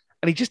fans.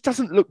 And he just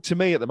doesn't look to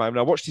me at the moment.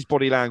 I watched his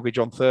body language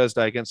on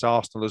Thursday against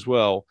Arsenal as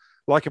well,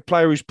 like a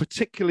player who's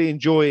particularly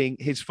enjoying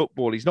his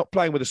football. He's not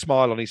playing with a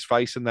smile on his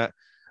face and that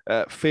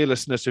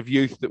fearlessness of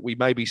youth that we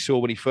maybe saw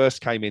when he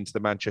first came into the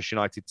Manchester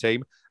United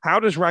team. How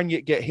does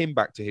Rangnick get him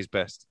back to his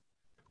best?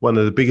 One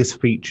of the biggest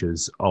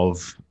features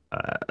of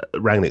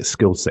Rangnick's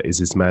skill set is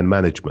his man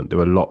management. There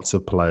are lots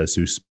of players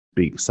who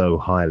speak so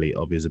highly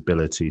of his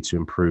ability to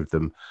improve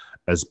them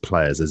as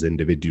players, as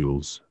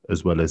individuals,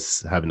 as well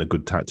as having a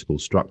good tactical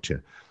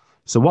structure.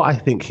 So what I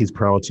think his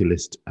priority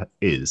list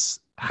is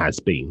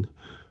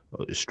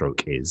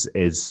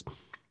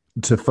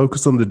to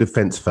focus on the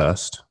defence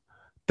first,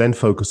 then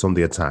focus on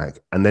the attack,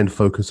 and then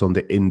focus on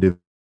the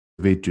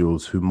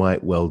individuals who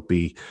might well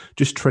be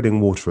just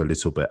treading water a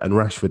little bit. And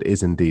Rashford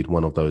is indeed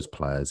one of those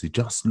players. He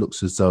just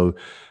looks as though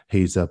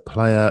he's a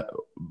player.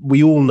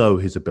 We all know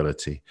his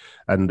ability,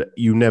 and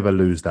you never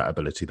lose that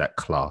ability, that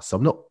class.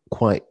 I'm not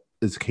quite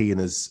as keen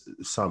as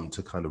some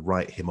to kind of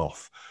write him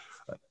off.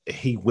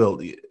 He will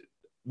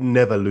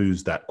never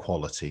lose that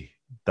quality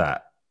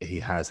that he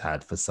has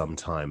had for some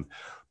time.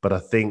 But I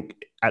think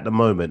at the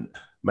moment,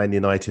 Man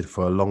United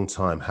for a long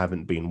time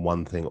haven't been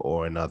one thing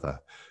or another.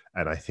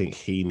 And I think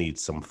he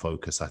needs some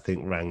focus. I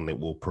think Rangnick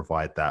will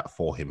provide that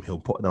for him. He'll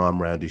put an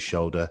arm around his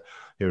shoulder.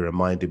 He'll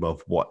remind him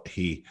of what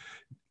he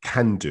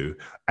can do.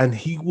 And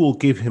he will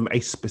give him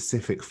a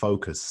specific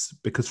focus,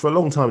 because for a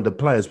long time, the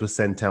players were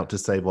sent out to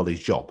save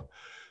Ollie's job.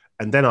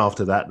 And then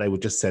after that, they were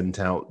just sent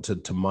out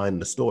to mine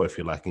the store, if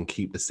you like, and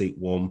keep the seat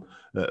warm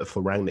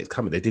for Rangnick's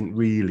coming. They didn't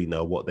really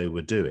know what they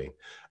were doing.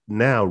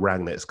 Now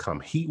Rangnick's come.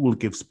 He will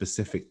give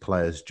specific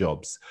players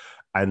jobs,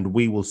 and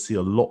we will see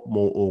a lot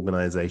more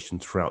organisation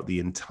throughout the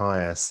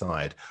entire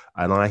side.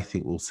 And I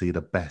think we'll see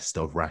the best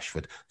of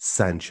Rashford,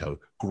 Sancho,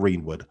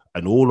 Greenwood,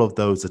 and all of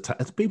those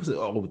attacks. People say,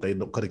 oh, they've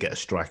not got to get a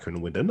striker in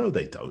the window. No,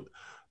 they don't.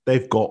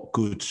 They've got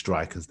good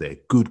strikers there,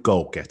 good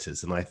goal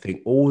getters. And I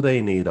think all they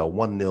need are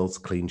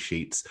 1-0 clean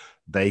sheets.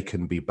 They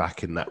can be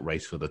back in that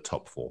race for the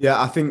top 4. Yeah,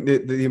 I think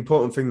the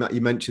important thing that you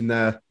mentioned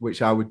there,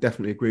 which I would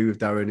definitely agree with,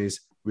 Darren,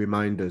 is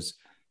reminders.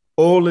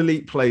 All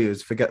elite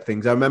players forget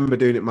things. I remember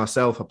doing it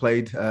myself. I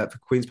played for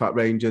Queen's Park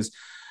Rangers,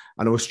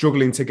 and I was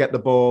struggling to get the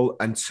ball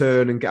and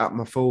turn and get out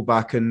my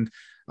fullback. And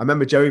I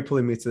remember Jerry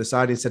pulling me to the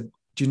side and said,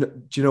 Do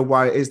you know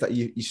why it is that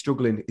you're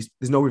struggling?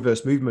 There's no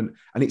reverse movement,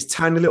 and it's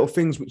tiny little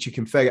things which you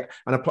can figure.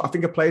 And I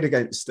think I played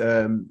against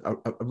a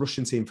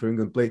Russian team for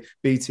England,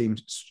 B team,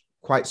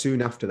 quite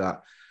soon after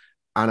that,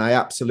 and I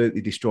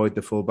absolutely destroyed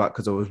the fullback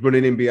because I was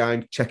running in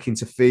behind, checking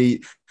to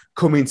feet,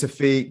 coming to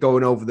feet,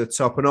 going over the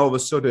top, and all of a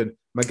sudden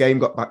my game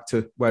got back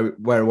to where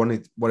I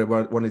wanted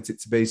it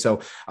to be. So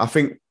I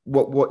think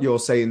what you're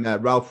saying there,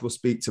 Ralph will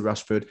speak to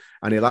Rashford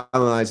and he'll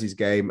analyse his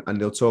game and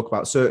he'll talk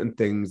about certain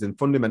things and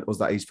fundamentals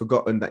that he's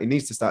forgotten that he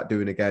needs to start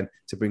doing again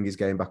to bring his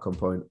game back on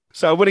point.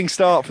 So a winning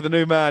start for the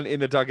new man in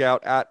the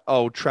dugout at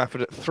Old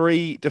Trafford.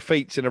 3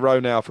 defeats in a row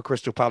now for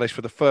Crystal Palace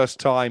for the first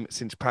time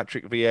since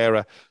Patrick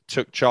Vieira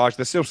took charge.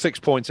 They're still 6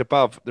 points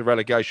above the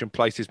relegation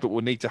places, but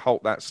will need to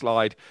halt that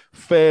slide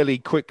fairly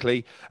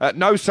quickly.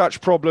 No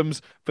such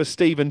problems for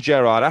Steven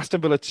Gerrard. Aston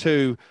Villa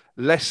 2,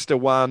 Leicester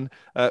 1,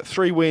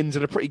 3 wins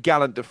and a pretty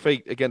gallant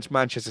defeat against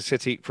Manchester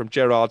City from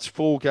Gerrard's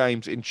 4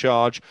 games in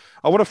charge.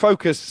 I want to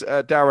focus,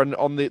 Darren,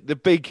 on the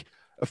big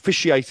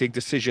officiating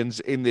decisions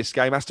in this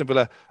game. Aston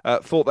Villa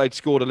thought they'd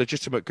scored a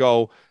legitimate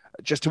goal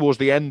just towards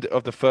the end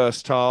of the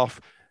first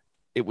half.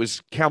 It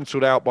was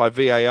cancelled out by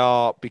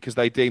VAR because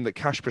they deemed that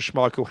Kasper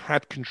Schmeichel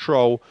had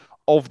control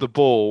of the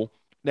ball.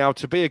 Now,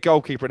 to be a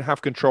goalkeeper and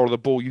have control of the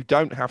ball, you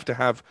don't have to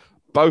have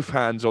both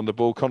hands on the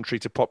ball, contrary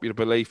to popular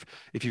belief.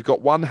 If you've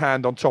got one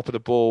hand on top of the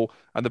ball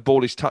and the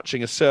ball is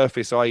touching a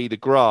surface, i.e. the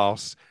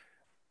grass,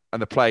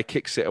 and the player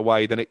kicks it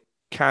away, then it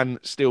can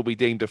still be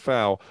deemed a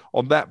foul.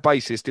 On that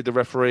basis, did the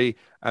referee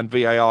and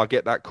VAR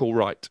get that call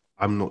right?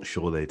 I'm not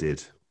sure they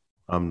did.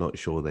 I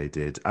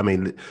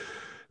mean,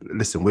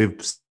 listen,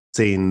 we've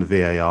seen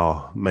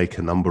VAR make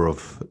a number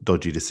of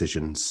dodgy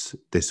decisions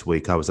this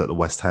week. I was at the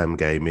West Ham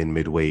game in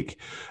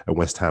midweek and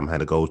West Ham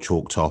had a goal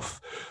chalked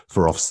off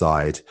for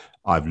offside.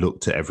 I've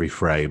looked at every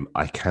frame.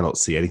 I cannot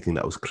see anything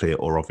that was clear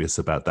or obvious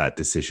about that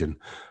decision.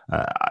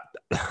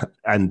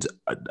 And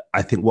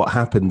I think what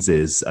happens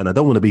is, and I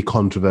don't want to be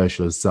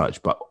controversial as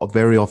such, but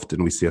very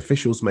often we see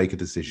officials make a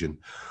decision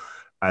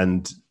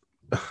and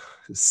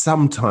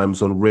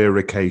sometimes on rare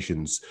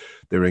occasions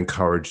they're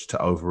encouraged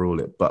to overrule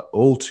it. But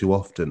all too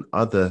often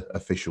other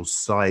officials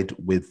side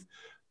with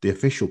the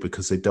official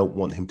because they don't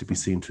want him to be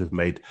seen to have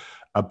made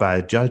a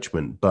bad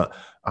judgment. But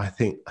I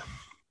think...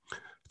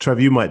 Trev,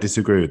 you might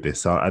disagree with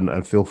this,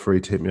 and feel free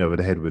to hit me over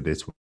the head with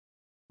this,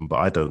 but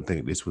I don't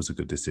think this was a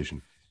good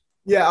decision.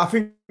 Yeah, I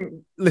think,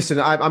 listen,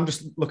 I'm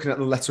just looking at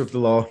the letter of the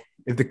law.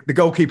 If the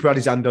goalkeeper had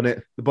his hand on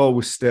it, the ball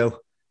was still,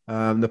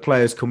 the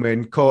players come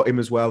in, caught him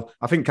as well.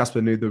 I think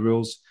Kasper knew the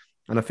rules,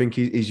 and I think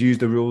he's used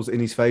the rules in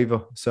his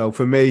favour. So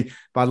for me,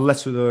 by the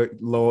letter of the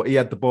law, he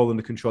had the ball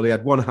under control. He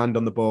had one hand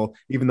on the ball,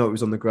 even though it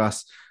was on the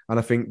grass. And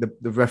I think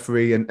the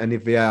referee and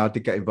if VAR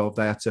did get involved,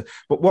 they had to.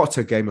 But what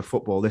a game of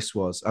football this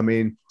was. I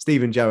mean,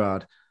 Steven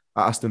Gerrard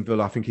at Aston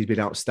Villa, I think he's been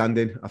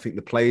outstanding. I think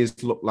the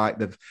players look like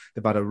they've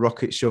had a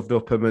rocket shoved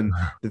up them, and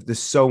there's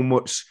so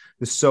much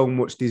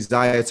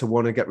desire to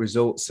want to get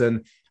results.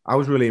 And I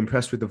was really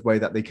impressed with the way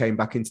that they came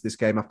back into this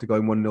game after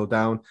going 1-0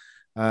 down.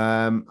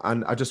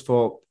 And I just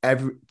thought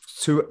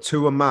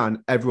to a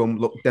man, everyone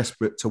looked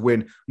desperate to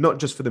win, not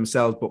just for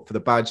themselves, but for the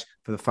badge,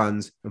 for the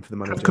fans, and for the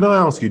manager. Can I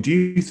ask you, do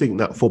you think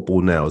that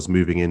football now is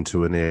moving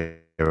into an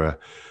era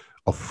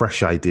of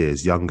fresh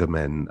ideas, younger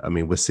men? I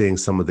mean, we're seeing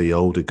some of the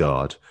older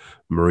guard,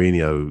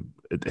 Mourinho.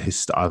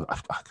 I'm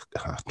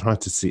trying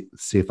to see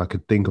if I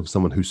could think of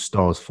someone whose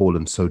star has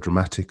fallen so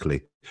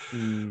dramatically.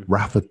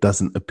 Rafa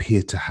doesn't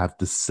appear to have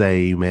the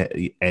same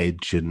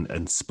edge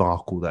and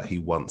sparkle that he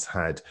once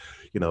had.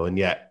 And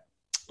yet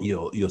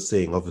you're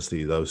seeing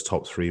obviously those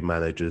top 3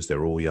 managers,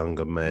 they're all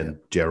younger men. Yeah.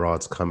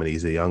 Gerrard's coming,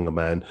 he's a younger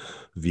man.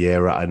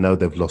 Vieira, I know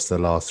they've lost their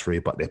last 3,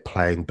 but they're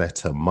playing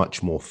better,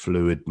 much more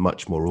fluid,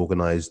 much more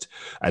organised,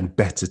 and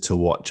better to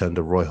watch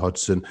under Roy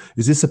Hodgson.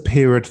 Is this a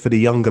period for the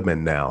younger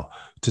men now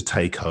to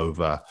take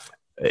over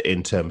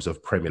in terms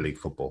of Premier League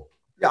football?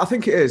 Yeah, I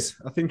think it is.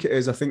 I think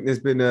there's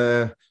been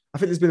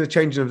a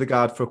changing of the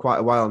guard for quite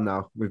a while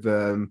now with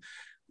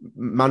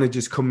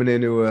managers coming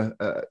in who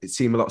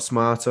seem a lot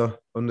smarter,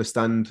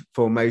 understand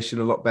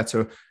formation a lot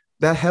better.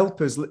 They're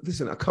helpers.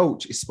 Listen, a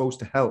coach is supposed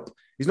to help.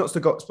 He's not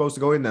supposed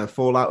to go in there and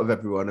fall out with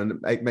everyone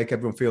and make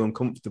everyone feel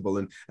uncomfortable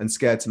and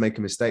scared to make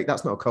a mistake.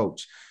 That's not a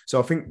coach. So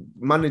I think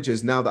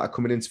managers now that are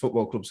coming into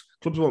football clubs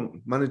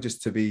want managers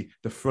to be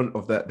the front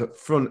of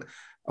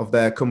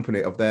their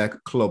company, of their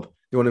club.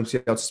 They want them to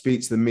be able to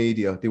speak to the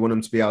media. They want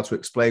them to be able to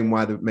explain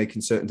why they're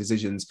making certain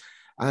decisions.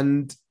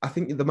 And I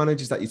think the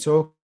managers that you're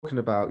talking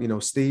about,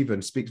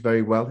 Steven speaks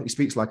very well. He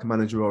speaks like a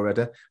manager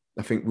already.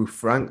 I think with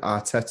Frank,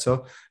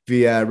 Arteta,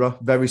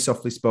 Vieira, very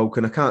softly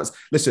spoken.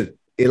 Listen,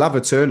 he'll have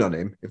a turn on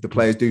him if the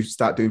players do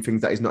start doing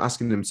things that he's not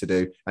asking them to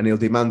do, and he'll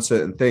demand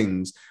certain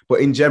things. But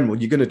in general,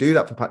 you're going to do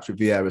that for Patrick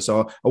Vieira. So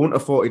I wouldn't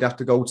have thought he'd have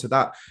to go to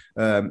that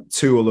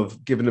tool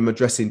of giving them a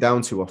dressing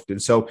down too often.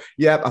 So,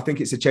 yeah, I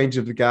think it's a change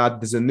of the guard.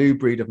 There's a new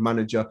breed of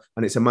manager,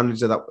 and it's a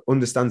manager that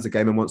understands the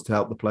game and wants to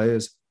help the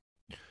players.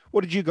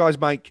 What did you guys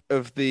make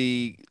of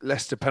the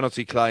Leicester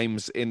penalty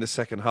claims in the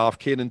second half?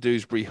 Kiernan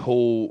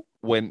Dewsbury-Hall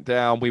went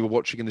down. We were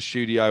watching in the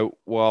studio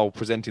while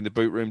presenting the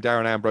boot room.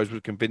 Darren Ambrose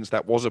was convinced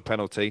that was a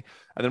penalty.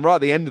 And then right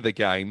at the end of the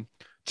game,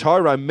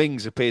 Tyrone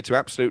Mings appeared to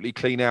absolutely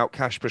clean out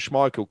Kasper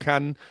Schmeichel.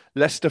 Can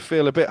Leicester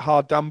feel a bit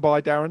hard done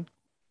by, Darren?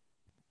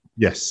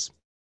 Yes.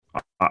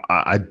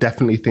 I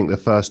definitely think the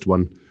first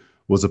one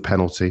was a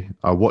penalty.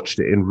 I watched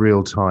it in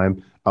real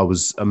time. I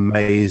was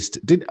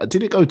amazed. Did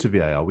it go to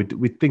VAR?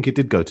 We think it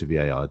did go to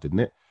VAR, didn't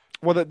it?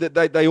 Well,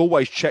 they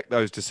always check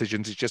those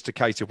decisions. It's just a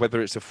case of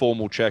whether it's a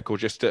formal check or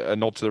just a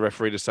nod to the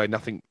referee to say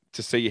nothing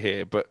to see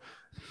here. But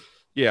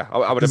yeah,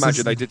 I would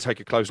imagine they did take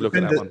a close look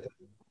at that one.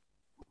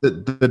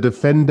 The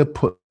defender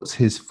puts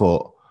his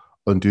foot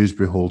on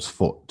Dewsbury Hall's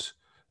foot.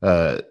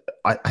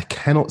 I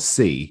cannot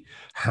see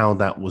how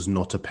that was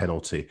not a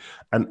penalty.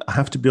 And I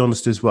have to be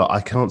honest as well, I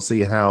can't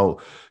see how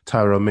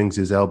Tyrone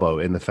Mings' elbow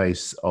in the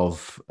face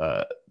of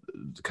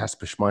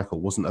Kasper Schmeichel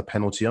wasn't a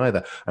penalty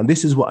either. And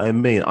this is what I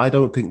mean. I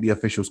don't think the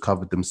officials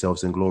covered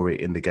themselves in glory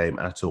in the game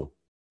at all.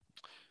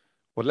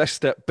 Well,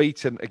 Leicester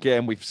beaten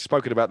again. We've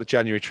spoken about the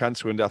January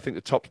transfer window. I think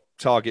the top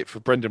target for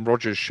Brendan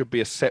Rodgers should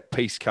be a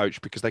set-piece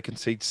coach because they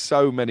concede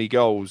so many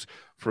goals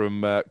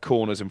from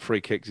corners and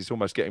free kicks. It's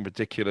almost getting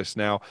ridiculous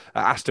now.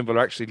 Aston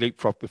Villa actually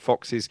leapfrogged the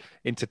Foxes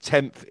into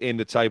 10th in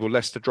the table.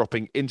 Leicester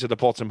dropping into the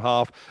bottom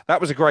half.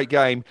 That was a great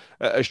game,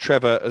 as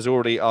Trevor has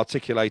already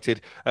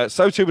articulated.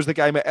 So too was the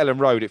game at Ellen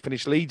Road. It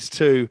finished Leeds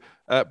 2,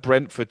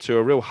 Brentford 2,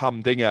 a real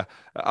humdinger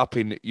up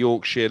in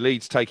Yorkshire.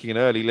 Leeds taking an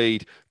early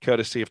lead,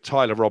 courtesy of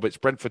Tyler Roberts.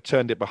 Brentford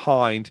turned it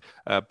behind.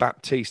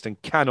 Baptiste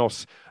and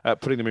Canos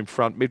putting them in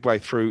front midway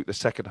through the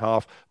second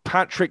half.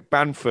 Patrick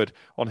Bamford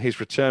on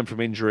his return from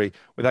injury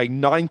with a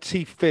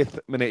 95th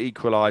minute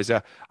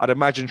equaliser. I'd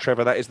imagine,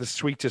 Trevor, that is the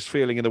sweetest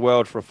feeling in the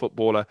world for a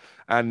footballer,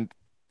 and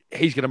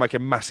he's going to make a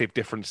massive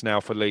difference now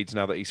for Leeds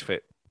now that he's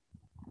fit.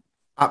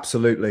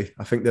 Absolutely.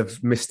 I think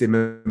they've missed him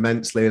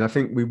immensely, and I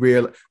think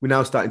we're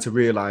now starting to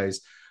realise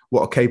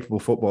what a capable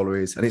footballer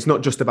is. And it's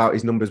not just about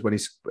his numbers when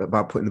he's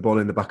about putting the ball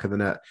in the back of the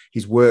net.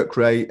 His work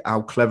rate,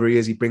 how clever he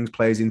is, he brings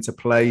players into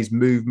play, his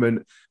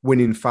movement,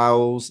 winning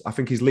fouls. I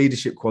think his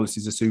leadership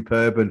qualities are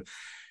superb, and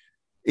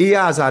he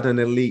has had an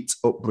elite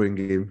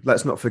upbringing.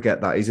 Let's not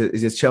forget that. He's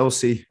a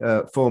Chelsea,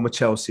 former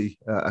Chelsea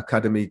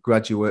Academy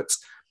graduate.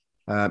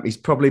 He's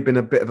probably been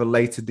a bit of a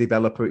later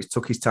developer. It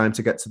took his time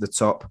to get to the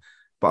top.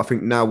 But I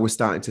think now we're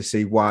starting to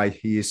see why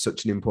he is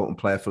such an important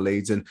player for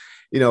Leeds. And,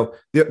 you know,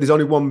 there's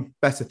only one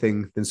better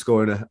thing than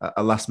scoring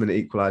a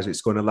last-minute equaliser. It's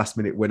scoring a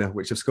last-minute winner,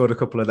 which I've scored a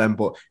couple of them.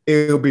 But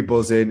he'll be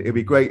buzzing. He'll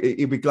be great.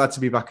 He'll be glad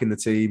to be back in the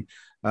team.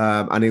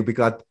 And he'll be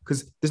glad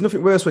because there's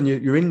nothing worse when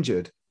you're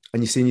injured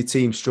and you're seeing your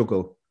team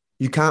struggle.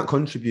 You can't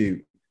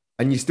contribute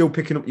and you're still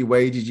picking up your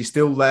wages. You're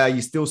still there.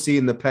 You're still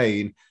seeing the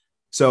pain.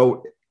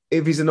 So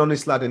if he's an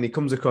honest lad and he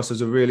comes across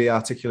as a really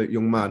articulate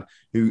young man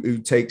who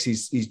takes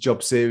his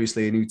job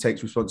seriously and who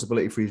takes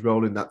responsibility for his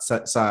role in that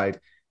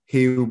side,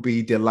 he'll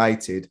be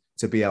delighted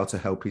to be able to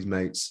help his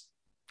mates.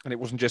 And it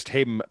wasn't just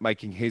him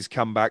making his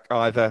comeback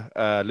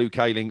either. Luke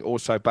Ayling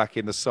also back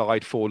in the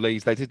side for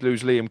Leeds. They did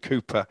lose Liam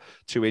Cooper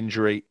to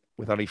injury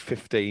with only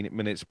 15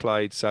 minutes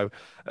played. So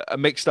a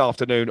mixed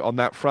afternoon on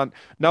that front.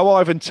 No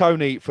Ivan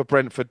Toney for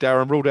Brentford,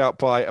 Darren, ruled out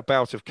by a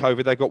bout of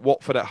COVID. They got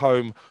Watford at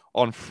home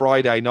on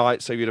Friday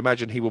night, so you'd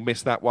imagine he will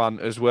miss that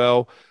one as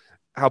well.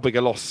 How big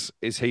a loss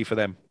is he for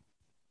them?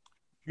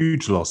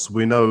 Huge loss.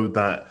 We know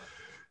that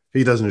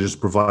he doesn't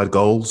just provide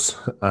goals,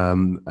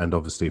 and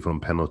obviously from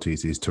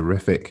penalties he's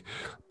terrific,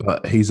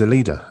 but he's a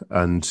leader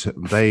and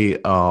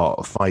they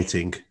are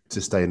fighting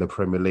to stay in the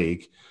Premier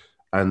League.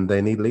 And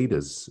they need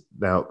leaders.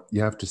 Now,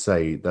 you have to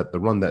say that the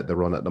run that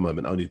they're on at the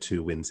moment, only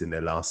 2 wins in their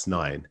last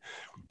 9,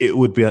 it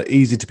would be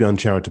easy to be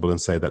uncharitable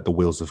and say that the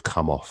wheels have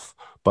come off.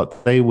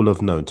 But they will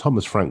have known,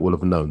 Thomas Frank will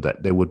have known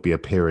that there would be a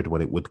period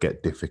when it would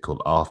get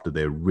difficult after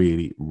their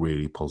really,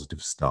 really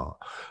positive start.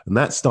 And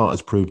that start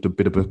has proved a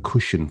bit of a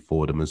cushion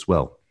for them as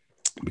well,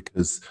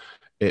 because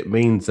it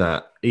means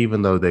that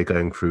even though they're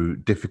going through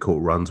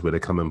difficult runs where they're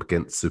coming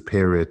against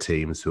superior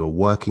teams who are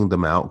working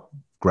them out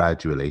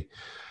gradually,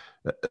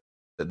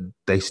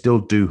 they still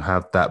do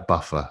have that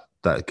buffer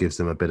that gives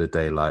them a bit of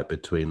daylight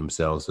between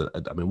themselves.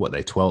 I mean, what,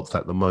 they're 12th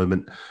at the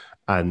moment?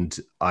 And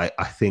I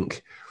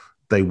think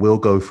they will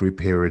go through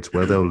periods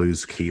where they'll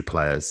lose key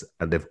players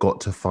and they've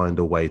got to find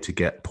a way to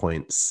get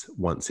points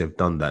once they've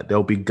done that.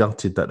 They'll be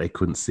gutted that they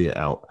couldn't see it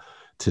out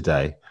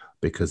today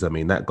because, I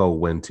mean, that goal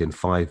went in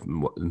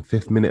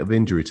 5th minute of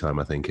injury time,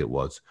 I think it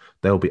was.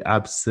 They'll be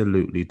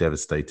absolutely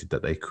devastated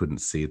that they couldn't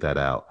see that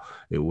out.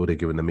 It would have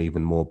given them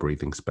even more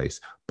breathing space.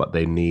 But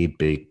they need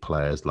big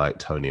players like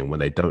Toney. And when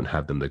they don't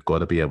have them, they've got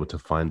to be able to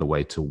find a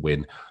way to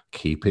win,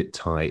 keep it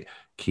tight,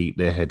 keep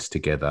their heads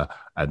together,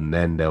 and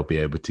then they'll be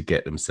able to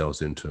get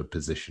themselves into a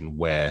position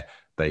where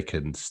they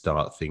can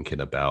start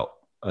thinking about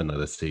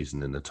another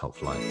season in the top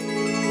flight.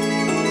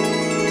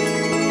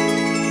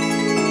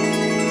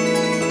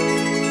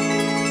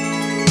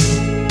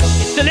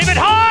 Delivered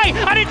high,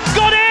 and it's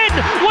gone in!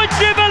 Would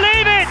you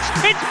believe it?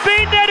 It's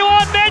been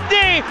Edouard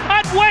Mendy,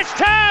 and West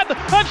Ham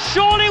have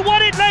surely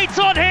won it late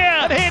on here.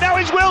 And here now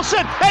is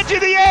Wilson, edge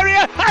of the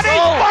area, and he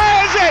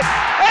fires it!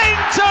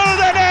 into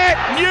the net.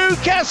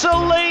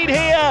 Newcastle lead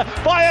here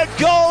by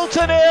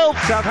 1-0.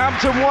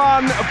 Southampton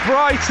 1,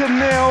 Brighton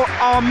 0.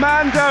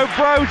 Armando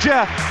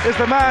Broja is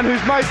the man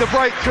who's made the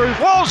breakthrough.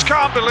 Wolves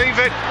can't believe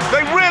it.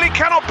 They really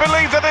cannot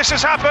believe that this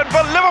has happened,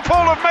 but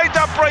Liverpool have made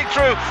that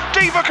breakthrough.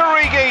 Divock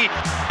Origi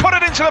put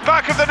it into the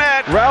back of the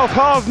net. Ralph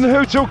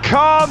Hasenhüttl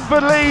can't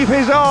believe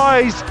his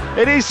eyes.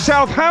 It is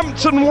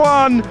Southampton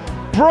 1,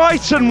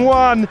 Brighton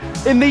 1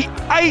 in the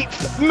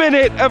 8th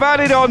minute of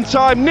added on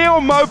time. Neil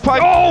Maupay.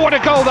 Oh, what a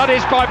goal that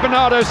is by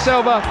Bernardo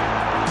Silva.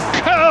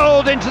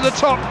 Curled into the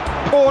top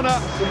corner.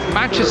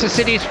 Manchester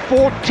City's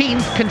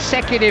 14th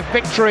consecutive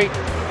victory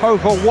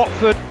over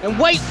Watford. And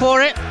wait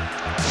for it,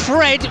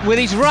 Fred with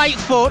his right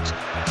foot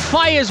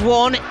fires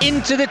one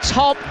into the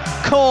top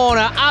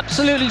corner.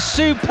 Absolutely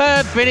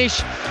superb finish.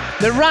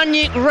 The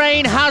Rangnick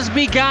reign has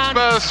begun.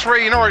 Spurs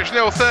 3, Norwich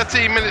 0,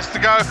 13 minutes to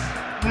go.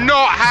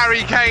 Not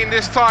Harry Kane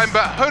this time,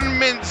 but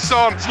Heung-min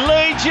Son.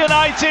 Leeds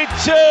United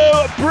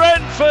 2,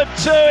 Brentford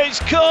 2. It's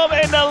come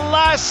in the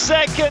last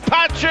second.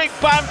 Patrick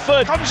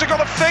Bamford. Hamza got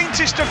the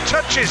faintest of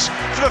touches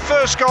for the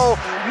first goal.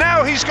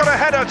 Now he's got a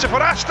header to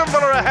put Aston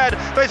Villa ahead.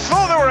 They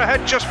thought they were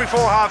ahead just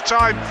before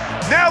half-time.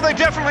 Now they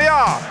definitely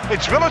are.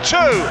 It's Villa 2,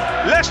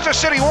 Leicester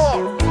City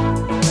 1.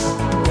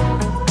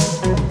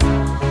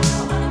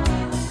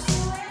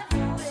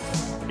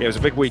 Yeah, it was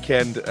a big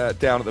weekend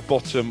down at the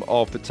bottom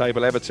of the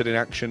table. Everton in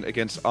action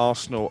against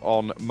Arsenal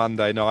on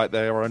Monday night.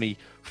 They are only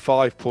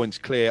 5 points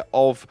clear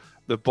of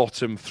the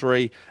bottom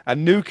three.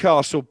 And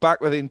Newcastle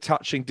back within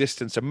touching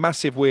distance. A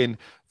massive win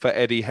for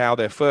Eddie Howe.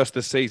 Their first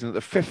this season at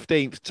the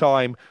 15th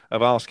time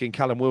of asking.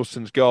 Callum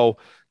Wilson's goal,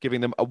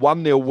 giving them a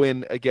 1-0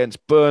 win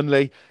against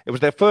Burnley. It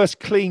was their first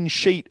clean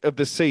sheet of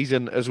the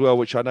season as well,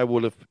 which I know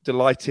will have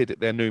delighted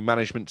their new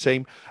management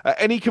team.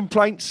 Any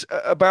complaints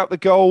about the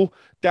goal,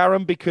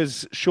 Darren?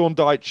 Because Sean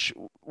Dyche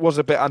was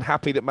a bit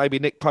unhappy that maybe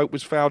Nick Pope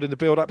was fouled in the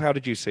build-up. How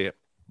did you see it?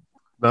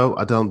 No,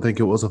 I don't think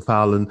it was a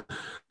foul. And,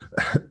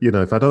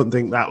 if I don't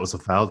think that was a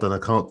foul, then I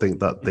can't think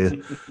that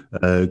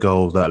the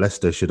goal that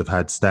Leicester should have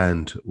had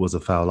stand was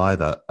a foul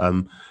either.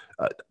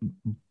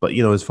 But,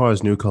 as far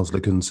as Newcastle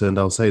are concerned,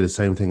 I'll say the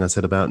same thing I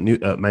said about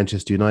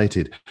Manchester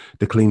United.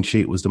 The clean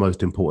sheet was the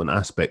most important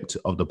aspect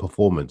of the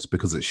performance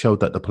because it showed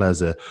that the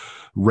players are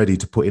ready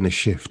to put in a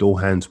shift. All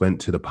hands went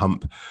to the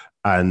pump.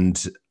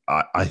 And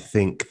I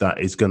think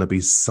that is going to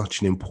be such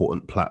an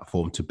important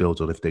platform to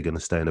build on if they're going to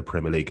stay in the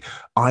Premier League.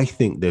 I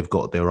think they've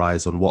got their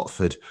eyes on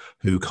Watford,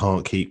 who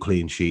can't keep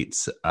clean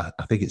sheets. I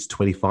think it's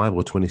 25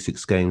 or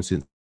 26 games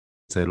since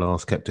they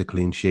last kept a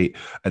clean sheet,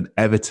 and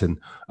Everton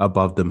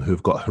above them,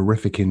 who've got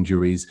horrific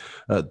injuries.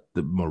 The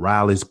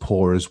morale is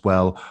poor as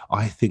well.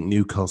 I think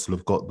Newcastle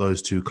have got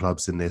those two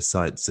clubs in their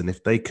sights, and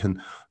if they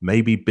can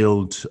maybe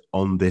build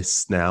on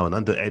this now, and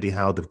under Eddie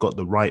Howe, they've got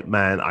the right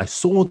man. I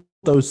saw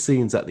those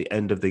scenes at the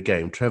end of the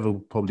game. Trevor will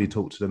probably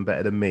talk to them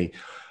better than me.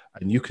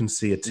 And you can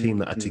see a team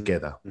that are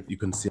together. You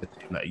can see a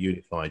team that are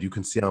unified. You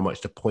can see how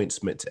much the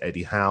points meant to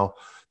Eddie Howe,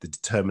 the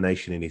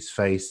determination in his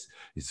face,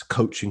 his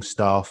coaching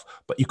staff.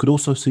 But you could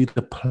also see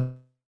the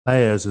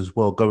players as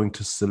well going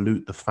to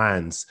salute the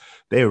fans.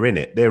 They're in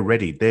it. They're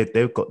ready.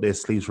 They've got their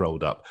sleeves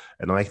rolled up.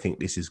 And I think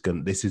this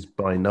is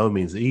by no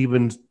means,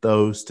 even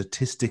though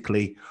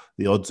statistically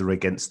the odds are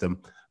against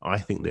them, I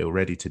think they're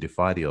ready to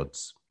defy the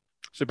odds.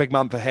 It's a big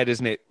month ahead,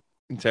 isn't it,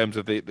 in terms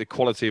of the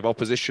quality of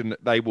opposition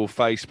that they will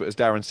face. But as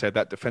Darren said,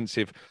 that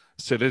defensive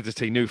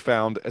solidity,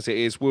 newfound as it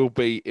is, will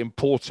be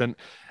important.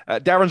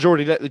 Darren's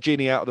already let the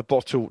genie out of the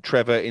bottle,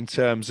 Trevor, in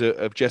terms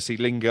of Jesse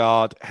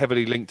Lingard,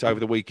 heavily linked over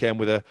the weekend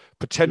with a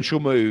potential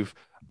move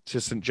to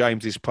St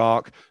James's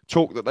Park.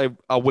 Talk that they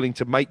are willing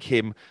to make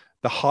him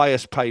the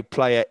highest paid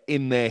player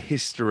in their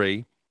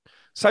history.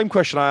 Same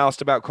question I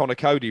asked about Conor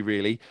Cody,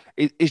 really.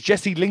 Is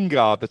Jesse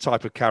Lingard the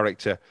type of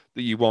character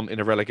that you want in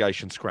a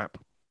relegation scrap?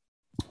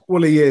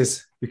 Well, he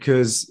is,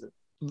 because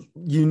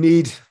you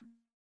need,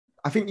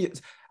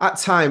 at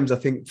times,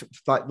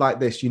 like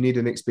this, you need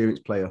an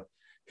experienced player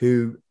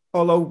who,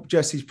 although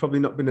Jesse's probably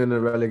not been in a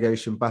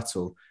relegation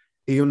battle,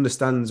 he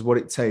understands what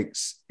it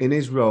takes in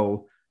his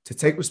role to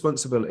take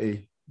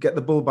responsibility, get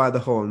the bull by the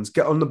horns,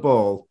 get on the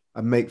ball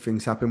and make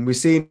things happen. We've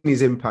seen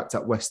his impact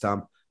at West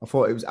Ham. I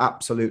thought it was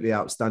absolutely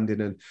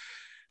outstanding. And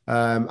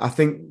I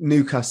think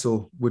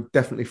Newcastle would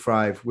definitely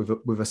thrive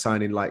with a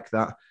signing like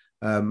that.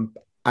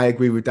 I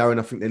agree with Darren.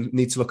 I think they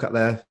need to look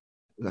at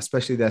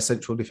especially their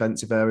central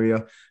defensive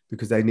area,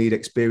 because they need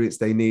experience.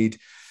 They need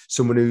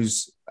someone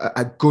who's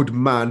a good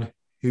man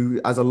who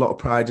has a lot of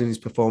pride in his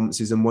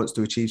performances and wants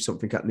to achieve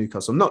something at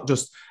Newcastle. Not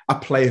just a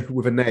player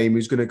with a name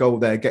who's going to go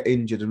there, get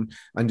injured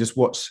and just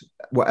watch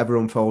whatever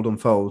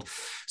unfold.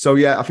 So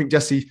yeah, I think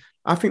Jesse,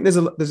 there's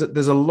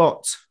a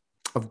lot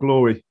of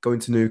glory going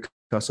to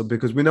Newcastle,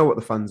 because we know what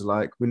the fans are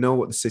like. We know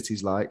what the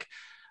city's like.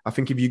 I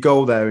think if you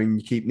go there and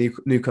you keep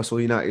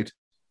Newcastle United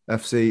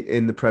FC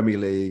in the Premier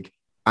League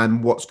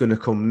and what's going to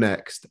come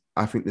next,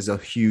 I think there's a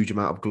huge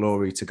amount of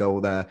glory to go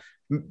there.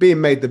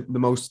 Being made the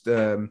most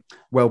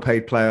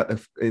well-paid player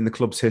in the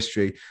club's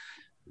history,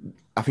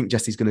 I think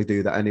Jesse's going to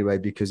do that anyway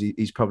because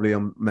he's probably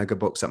on mega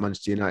bucks at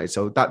Manchester United.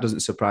 So that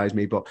doesn't surprise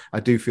me, but I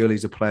do feel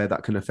he's a player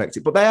that can affect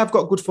it. But they have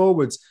got good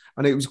forwards.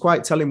 And it was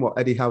quite telling what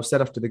Eddie Howe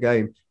said after the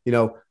game. You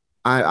know,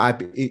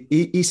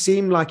 he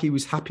seemed like he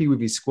was happy with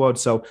his squad.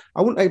 So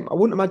I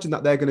wouldn't imagine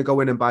that they're going to go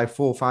in and buy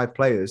 4 or 5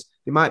 players.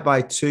 They might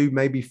buy 2,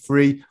 maybe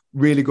 3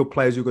 really good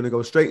players who are going to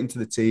go straight into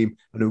the team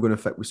and who are going to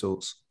affect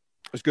results.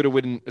 As good a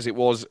win as it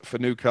was for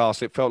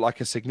Newcastle, it felt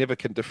like a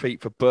significant defeat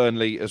for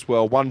Burnley as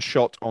well. 1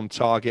 shot on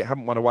target,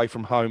 haven't won away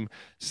from home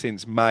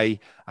since May.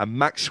 And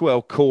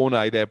Maxwell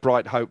Cornet, their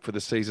bright hope for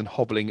the season,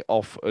 hobbling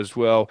off as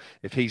well.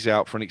 If he's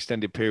out for an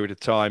extended period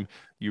of time,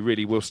 you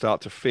really will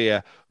start to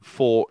fear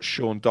for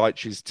Sean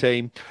Dyche's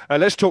team.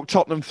 Let's talk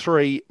Tottenham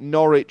 3,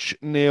 Norwich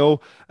 0.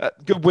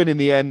 Good win in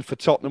the end for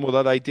Tottenham,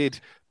 although they did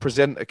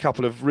present a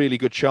couple of really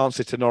good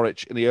chances to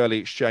Norwich in the early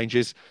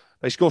exchanges.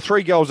 They score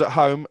 3 goals at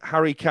home.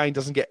 Harry Kane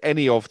doesn't get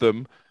any of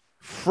them.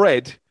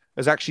 Fred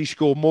has actually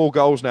scored more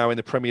goals now in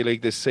the Premier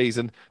League this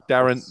season,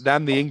 Darren,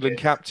 than the England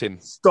captain.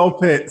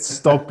 Stop it.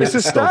 It's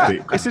a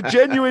stat. It's a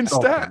genuine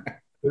stat.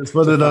 It's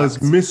one of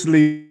those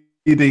misleading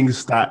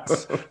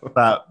stats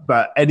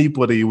that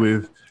anybody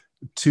with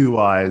 2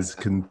 eyes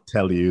can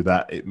tell you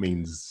that it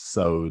means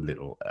so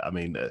little. I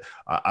mean,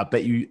 I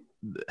bet you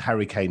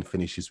Harry Kane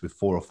finishes with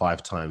 4 or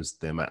 5 times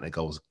the amount of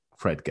goals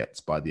Fred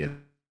gets by the end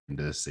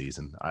of the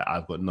season.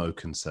 I've got no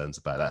concerns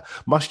about that.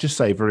 Must just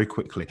say very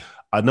quickly,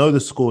 I know the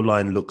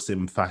scoreline looks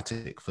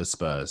emphatic for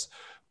Spurs,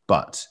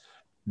 but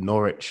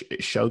Norwich,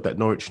 it showed that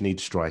Norwich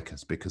needs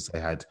strikers because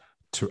they had,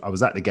 I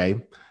was at the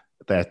game,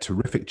 they had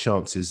terrific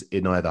chances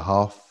in either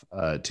half.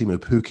 Timo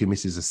Pukki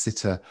misses a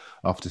sitter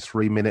after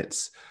 3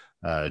 minutes.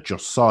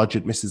 Josh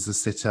Sargent misses a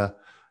sitter.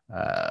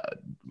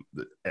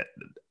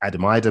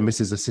 Adam Idah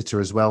misses a sitter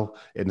as well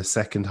in the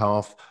second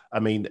half. I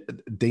mean,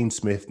 Dean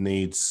Smith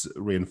needs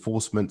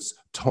reinforcements.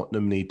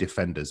 Tottenham need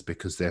defenders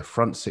because their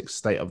front 6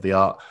 state of the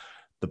art,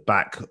 the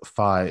back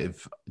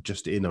 5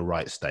 just in a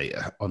right state.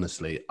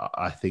 Honestly,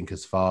 I think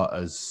as far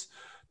as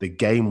the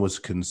game was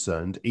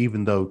concerned,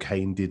 even though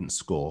Kane didn't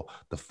score,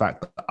 the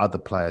fact that other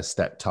players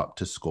stepped up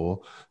to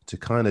score to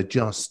kind of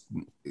just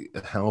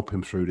help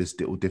him through this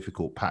little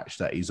difficult patch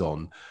that he's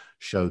on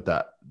showed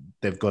that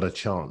they've got a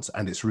chance.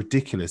 And it's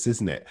ridiculous,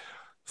 isn't it?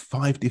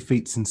 5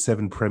 defeats in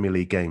 7 Premier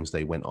League games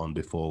they went on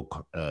before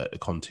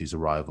Conte's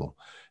arrival.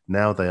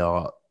 Now they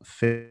are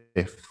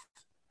 5th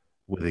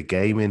with a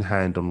game in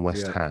hand on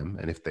West Ham.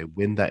 And if they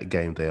win that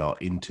game, they are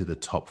into the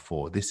top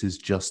 4. This is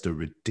just a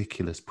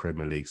ridiculous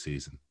Premier League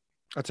season.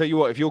 I'll tell you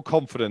what, if you're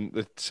confident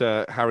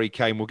that Harry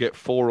Kane will get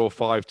 4 or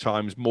 5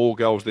 times more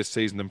goals this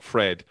season than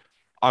Fred,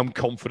 I'm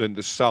confident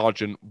that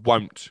Sargent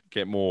won't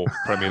get more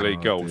Premier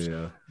League goals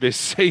this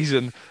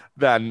season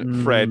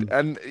than Fred.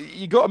 And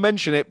you got to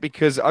mention it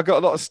because I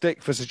got a lot of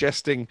stick for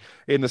suggesting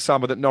in the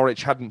summer that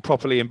Norwich hadn't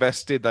properly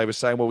invested. They were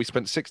saying, well, we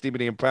spent £60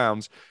 million.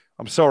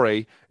 I'm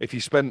sorry, if you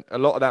spent a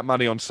lot of that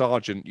money on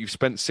Sargent, you've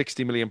spent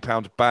 £60 million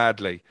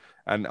badly.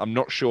 And I'm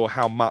not sure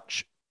how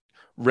much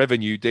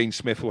revenue Dean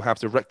Smith will have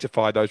to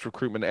rectify those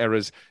recruitment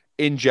errors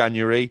in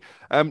January.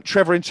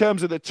 Trevor, in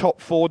terms of the top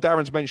 4,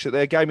 Darren's mentioned that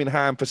they're game in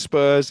hand for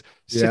Spurs,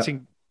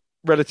 sitting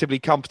relatively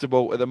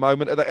comfortable at the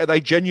moment. Are they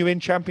genuine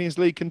Champions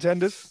League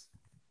contenders?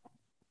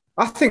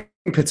 I think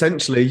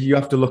potentially you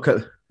have to look at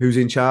who's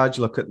in charge,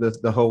 look at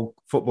the whole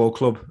football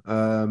club.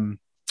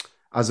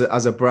 As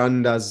a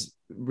brand, as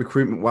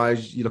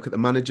recruitment-wise, you look at the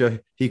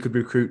manager, he could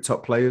recruit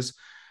top players.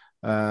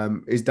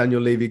 Is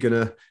Daniel Levy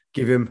going to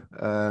give him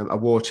a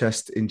war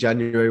chest in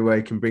January where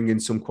he can bring in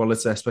some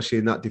quality, especially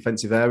in that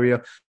defensive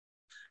area?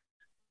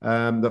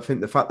 I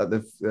think the fact that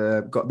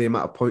they've got the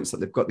amount of points that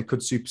they've got, they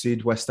could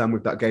supersede West Ham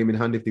with that game in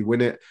hand if they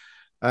win it.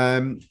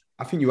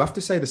 I think you have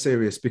to say they're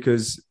serious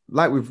because,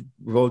 like we've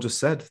all just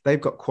said,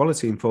 they've got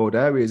quality in forward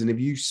areas. And if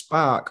you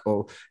spark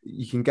or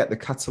you can get the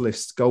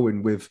catalyst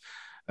going with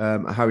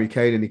Harry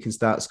Kane and he can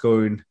start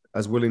scoring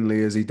as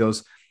willingly as he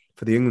does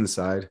for the England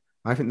side,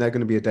 I think they're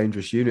going to be a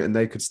dangerous unit and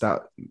they could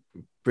start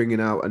bringing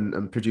out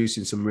and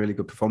producing some really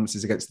good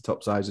performances against the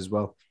top sides as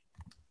well.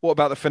 What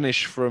about the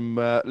finish from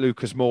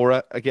Lucas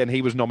Moura? Again,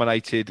 he was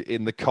nominated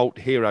in the cult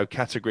hero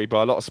category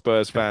by a lot of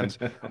Spurs fans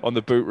on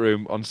the boot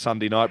room on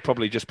Sunday night,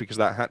 probably just because of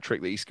that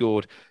hat-trick that he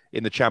scored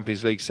in the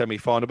Champions League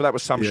semi-final. But that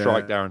was some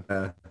strike,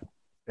 Darren.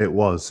 It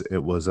was.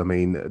 I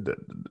mean,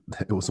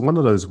 it was one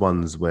of those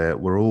ones where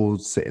we're all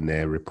sitting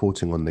there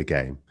reporting on the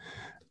game.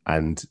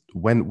 And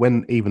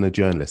when even a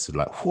journalist is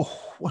like, whoa,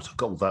 what a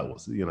goal that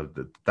was, you know,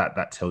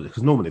 that tells you,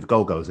 because normally the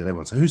goal goes in,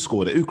 everyone says, who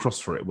scored it, who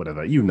crossed for it,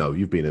 whatever. You know,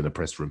 you've been in a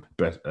press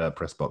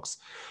box,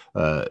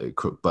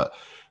 Crook. But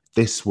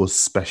this was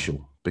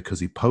special because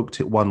he poked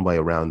it one way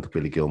around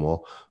Billy Gilmour,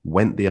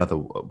 went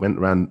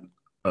around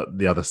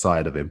the other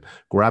side of him,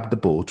 grabbed the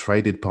ball,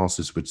 traded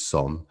passes with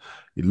Son.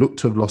 He looked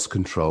to have lost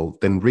control,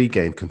 then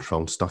regained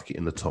control, stuck it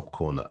in the top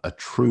corner. A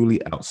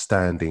truly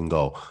outstanding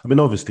goal. I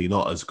mean, obviously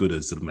not as good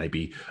as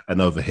maybe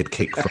an overhead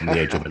kick from the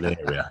edge of an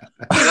area.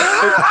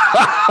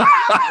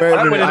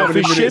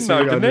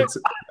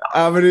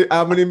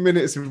 How many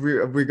minutes have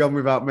we gone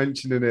without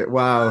mentioning it?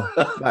 Wow,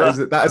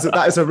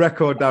 that is a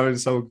record, Darren.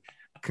 So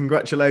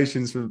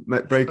Congratulations for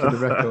breaking the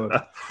record.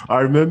 I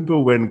remember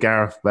when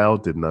Gareth Bale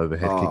did an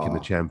overhead kick in the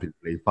Champions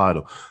League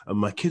final, and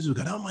my kids were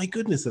going, "Oh my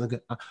goodness!" And I go,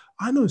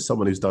 "I know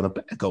someone who's done a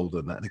better goal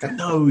than that." And they go,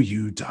 "No,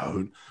 you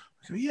don't."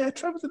 I go, "Yeah,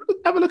 Trevor,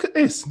 have a look at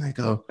this." And they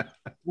go,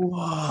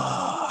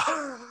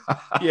 "Whoa."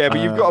 Yeah, but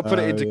you've got to put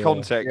it into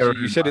context.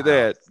 You said it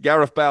there.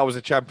 Gareth Bale was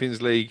a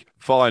Champions League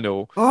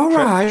final. All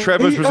right.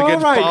 Trevor's was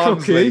against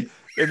Barnsley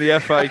in the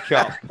FA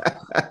Cup.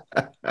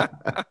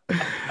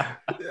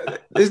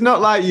 It's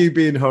not like you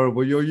being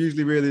horrible. You're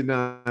usually really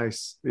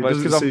nice. It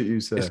doesn't suit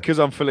you, sir. It's because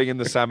I'm filling in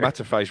the Sam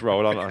Matterface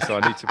role, aren't I? So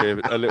I need to be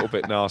a little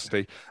bit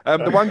nasty.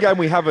 The one game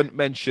we haven't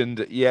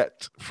mentioned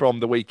yet from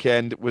the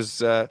weekend was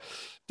down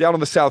on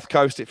the South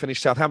Coast. It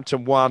finished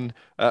Southampton 1,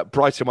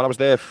 Brighton 1. I was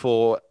there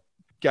for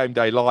Game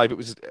Day Live. It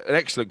was an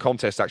excellent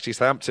contest, actually.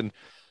 Southampton,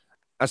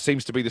 as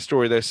seems to be the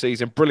story of their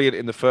season, brilliant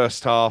in the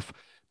first half,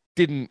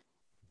 didn't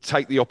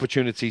take the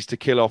opportunities to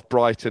kill off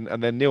Brighton.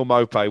 And then Neil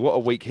Maupay, what a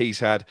week he's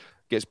had,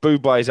 gets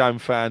booed by his own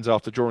fans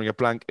after drawing a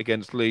blank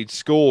against Leeds,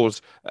 scores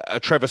a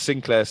Trevor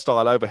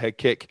Sinclair-style overhead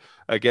kick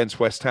against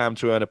West Ham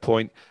to earn a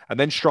point, and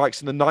then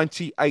strikes in the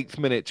 98th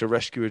minute to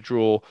rescue a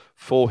draw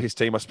for his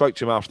team. I spoke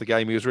to him after the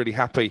game. He was really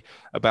happy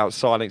about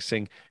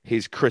silencing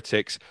his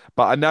critics.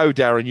 But I know,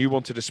 Darren, you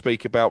wanted to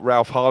speak about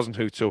Ralph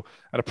Hasenhüttl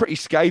and a pretty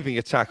scathing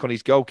attack on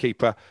his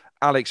goalkeeper,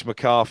 Alex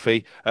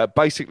McCarthy.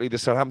 Basically, the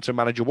Southampton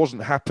manager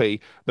wasn't happy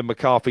that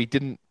McCarthy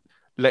didn't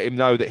let him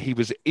know that he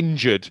was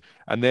injured,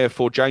 and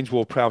therefore James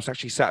Ward-Prowse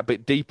actually sat a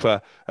bit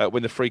deeper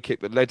when the free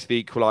kick that led to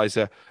the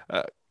equaliser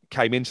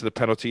came into the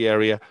penalty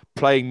area,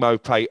 playing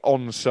Maupay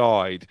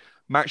onside.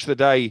 Match of the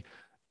Day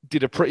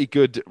did a pretty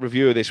good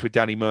review of this with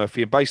Danny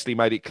Murphy and basically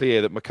made it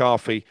clear that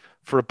McCarthy,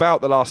 for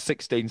about the last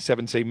 16,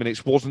 17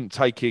 minutes, wasn't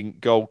taking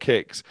goal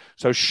kicks.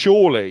 So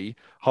surely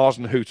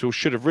Hasenhüttl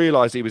should have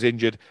realised he was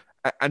injured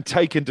and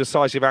taken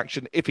decisive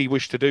action if he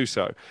wished to do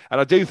so.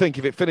 And I do think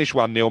if it finished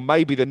 1-0,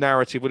 maybe the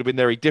narrative would have been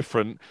very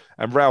different,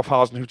 and Ralph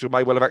Hasenhüttl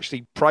may well have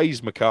actually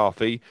praised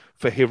McCarthy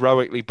for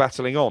heroically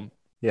battling on.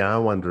 Yeah, I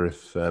wonder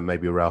if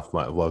maybe Ralph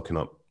might have woken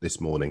up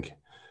this morning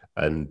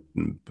and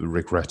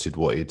regretted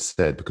what he'd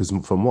said, because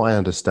from what I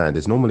understand,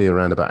 it's normally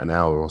around about an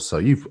hour or so.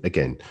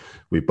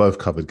 We've both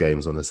covered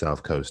games on the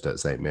South Coast at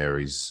St.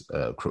 Mary's,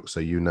 Crook, so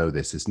you know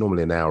this. It's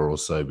normally an hour or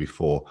so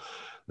before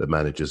the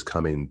managers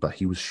come in, but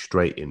he was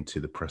straight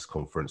into the press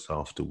conference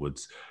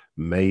afterwards,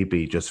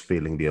 maybe just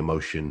feeling the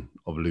emotion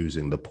of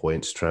losing the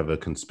points. Trevor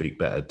can speak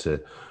better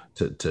to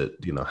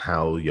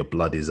how your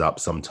blood is up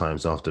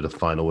sometimes after the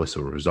final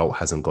whistle result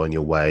hasn't gone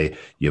your way,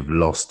 you've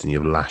lost and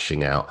you're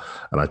lashing out.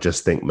 And I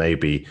just think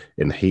maybe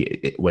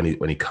when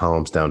he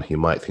calms down, he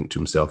might think to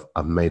himself,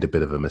 I've made a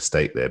bit of a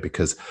mistake there,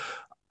 because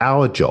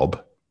our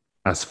job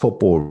as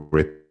football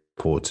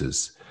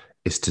reporters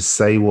is to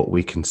say what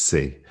we can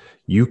see.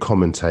 You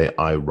commentate,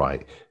 I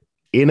write.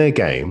 In a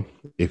game,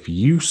 if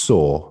you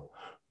saw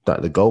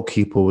that the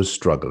goalkeeper was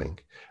struggling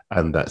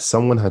and that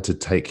someone had to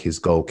take his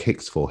goal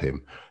kicks for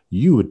him,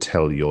 you would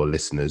tell your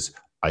listeners,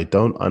 I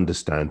don't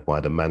understand why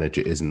the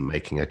manager isn't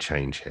making a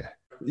change here.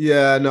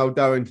 Yeah, no,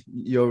 Darren,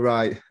 you're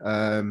right.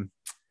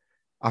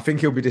 I think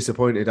he'll be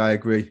disappointed. I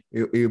agree.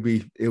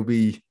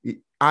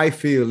 I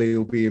feel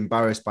he'll be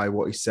embarrassed by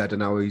what he said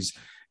and how he's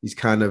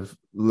kind of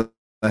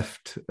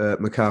left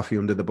McCarthy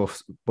under the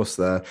bus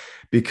there,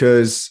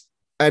 because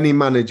any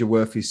manager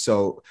worth his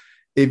salt,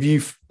 if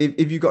you've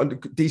got a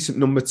decent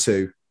number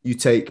two, you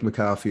take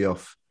McCarthy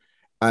off.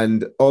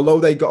 And although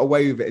they got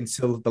away with it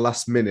until the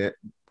last minute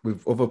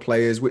with other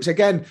players, which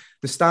again,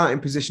 the starting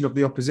position of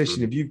the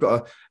opposition, if you've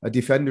got a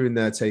defender in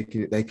there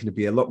taking it, they can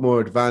be a lot more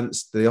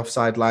advanced. The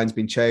offside line's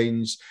been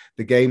changed.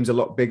 The game's a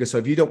lot bigger. So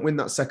if you don't win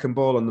that second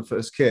ball on the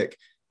first kick,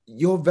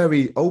 you're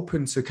very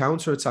open to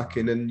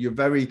counter-attacking and you're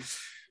very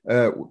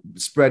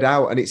spread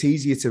out, and it's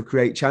easier to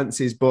create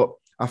chances. But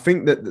I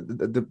think that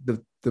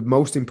the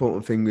most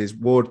important thing is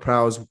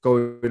Ward-Prowse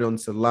going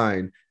onto the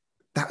line.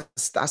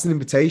 That's an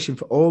invitation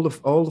for all the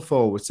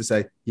forwards to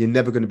say you're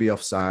never going to be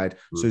offside.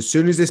 So as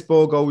soon as this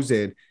ball goes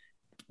in,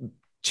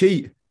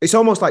 cheat. It's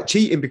almost like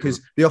cheating because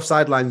the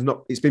offside line's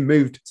not. It's been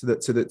moved to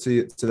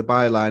the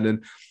byline,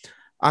 and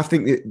I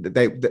think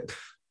that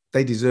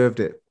they deserved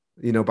it.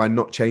 By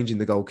not changing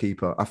the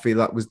goalkeeper. I feel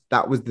that was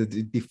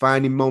the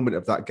defining moment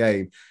of that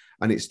game,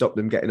 and it stopped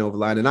them getting over the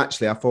line. And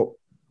actually, I thought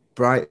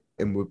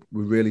Brighton were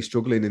really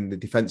struggling in the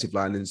defensive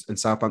line, and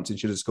Southampton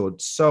should have scored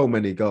so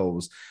many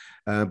goals.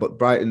 But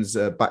Brighton's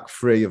back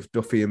three of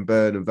Duffy and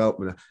Byrne and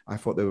Veltman, I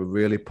thought they were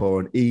really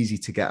poor and easy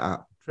to get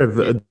at.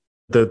 Trevor,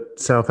 the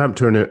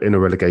Southampton in a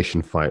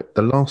relegation fight,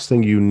 the last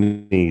thing you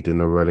need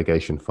in a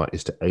relegation fight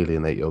is to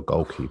alienate your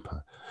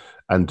goalkeeper.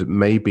 And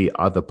maybe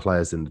other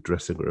players in the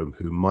dressing room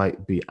who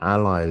might be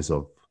allies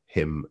of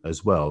him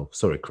as well.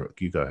 Sorry,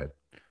 Crook, you go ahead.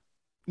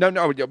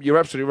 No, you're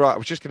absolutely right. I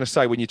was just going to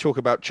say, when you talk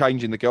about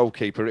changing the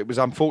goalkeeper, it was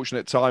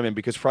unfortunate timing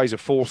because Fraser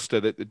Forster,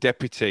 the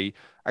deputy,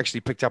 actually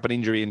picked up an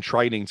injury in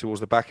training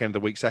towards the back end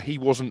of the week. So he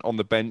wasn't on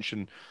the bench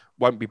and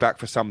won't be back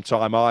for some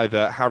time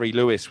either. Harry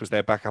Lewis was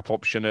their backup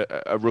option,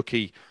 a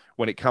rookie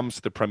when it comes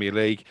to the Premier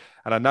League.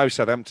 And I know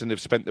Southampton have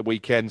spent the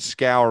weekend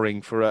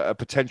scouring for a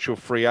potential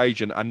free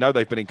agent. I know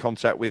they've been in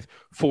contact with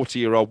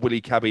 40-year-old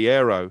Willy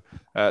Caballero,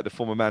 the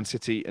former Man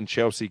City and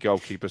Chelsea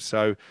goalkeeper.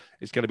 So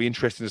it's going to be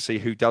interesting to see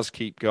who does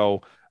keep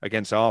goal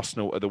against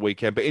Arsenal at the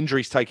weekend. But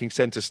injuries taking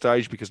centre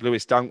stage because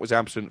Lewis Dunk was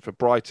absent for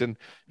Brighton.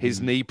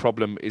 His knee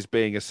problem is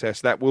being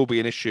assessed. That will be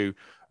an issue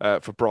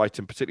for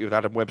Brighton, particularly with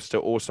Adam Webster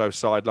also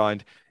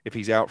sidelined if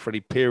he's out for any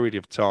period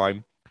of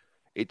time.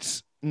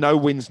 It's no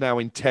wins now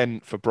in 10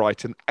 for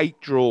Brighton. 8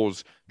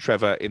 draws,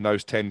 Trevor, in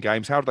those 10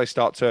 games. How do they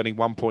start turning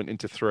 1 point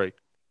into 3?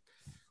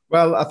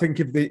 Well, I think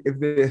if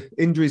the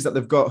injuries that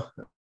they've got,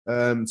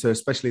 to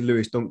especially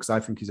Lewis Dunk, because I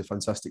think he's a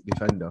fantastic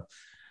defender,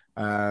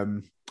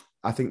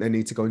 I think they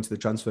need to go into the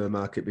transfer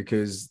market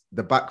because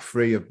the back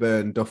three of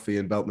Byrne, Duffy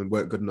and Veltman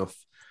weren't good enough.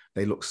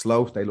 They look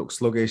slow. They look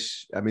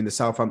sluggish. I mean, the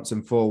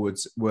Southampton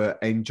forwards were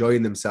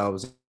enjoying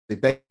themselves. If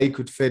they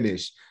could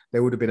finish, they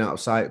would have been out of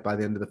sight by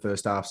the end of the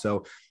first half.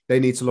 So they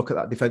need to look at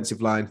that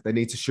defensive line. They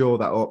need to shore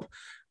that up,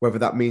 whether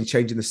that means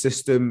changing the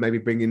system, maybe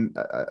bringing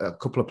a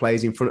couple of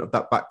players in front of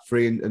that back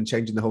three and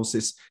changing the whole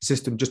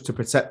system just to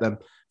protect them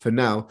for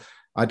now.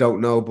 I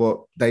don't know,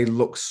 but they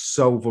look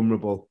so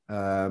vulnerable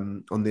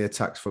on the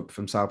attacks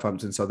from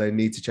Southampton, so they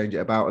need to change it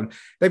about. And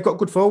they've got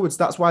good forwards.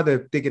 That's why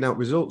they're digging out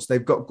results.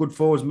 They've got good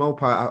forwards.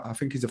 Mopai, I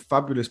think he's a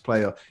fabulous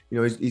player.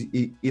 You know,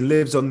 he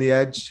lives on the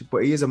edge,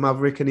 but he is a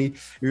maverick, and he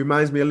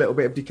reminds me a little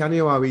bit of Di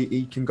Canio, how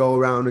he can go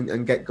around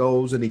and get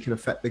goals and he can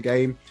affect the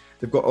game.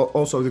 They've got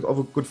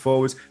other good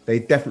forwards. They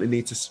definitely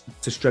need to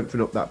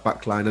strengthen up that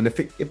back line. And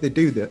if they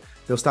do that,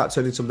 they'll start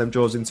turning some of them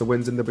draws into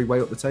wins and they'll be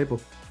way up the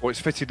table. Well, it's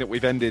fitting that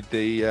we've ended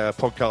the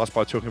podcast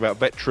by talking about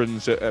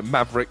veterans at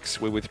Mavericks.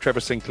 We're with Trevor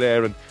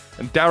Sinclair and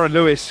Darren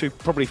Lewis, who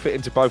probably fit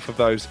into both of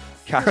those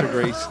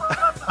categories.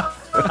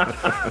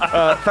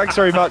 Thanks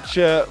very much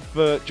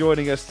for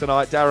joining us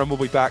tonight. Darren will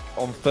be back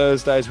on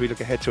Thursday as we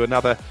look ahead to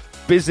another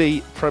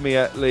busy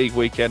Premier League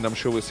weekend. I'm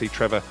sure we'll see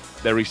Trevor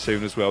very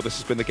soon as well. This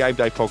has been the Game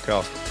Day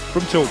podcast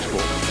from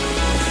TalkSport.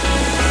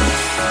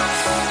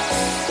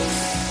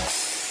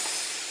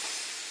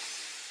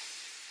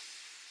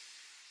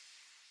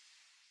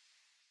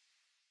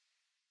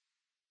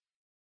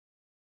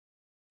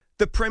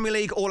 The Premier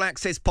League All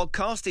Access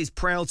podcast is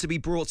proud to be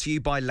brought to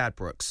you by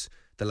Ladbrokes.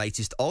 The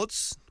latest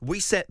odds, we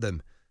set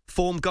them.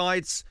 Form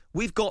guides,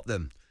 we've got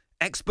them.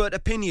 Expert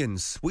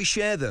opinions, we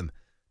share them.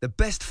 The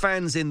best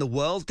fans in the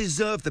world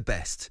deserve the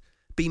best.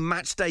 Be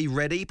match day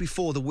ready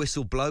before the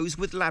whistle blows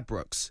with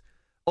Ladbrokes.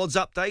 Odds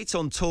update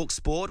on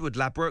TalkSport with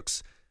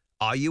Ladbrokes.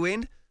 Are you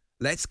in?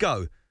 Let's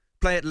go.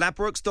 Play at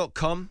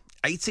ladbrokes.com.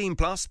 18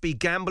 plus.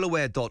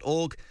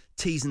 BeGambleAware.org.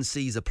 T's and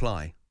C's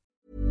apply.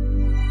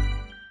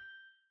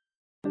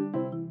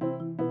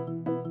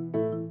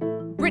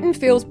 Britain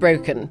feels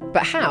broken,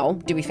 but how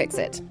do we fix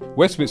it?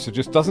 Westminster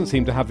just doesn't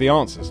seem to have the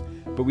answers,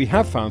 but we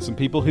have found some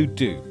people who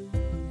do.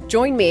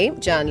 Join me,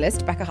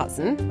 journalist Becca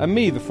Hudson. And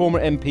me, the former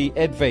MP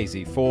Ed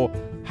Vaizey, for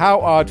How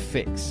I'd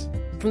Fix.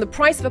 From the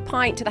price of a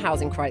pint to the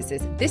housing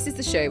crisis, this is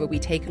the show where we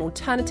take an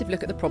alternative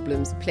look at the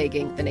problems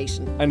plaguing the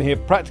nation. And hear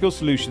practical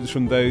solutions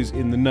from those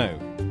in the know.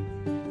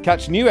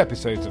 Catch new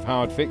episodes of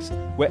How I'd Fix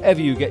wherever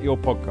you get your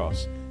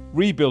podcasts.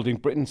 Rebuilding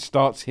Britain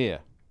starts here.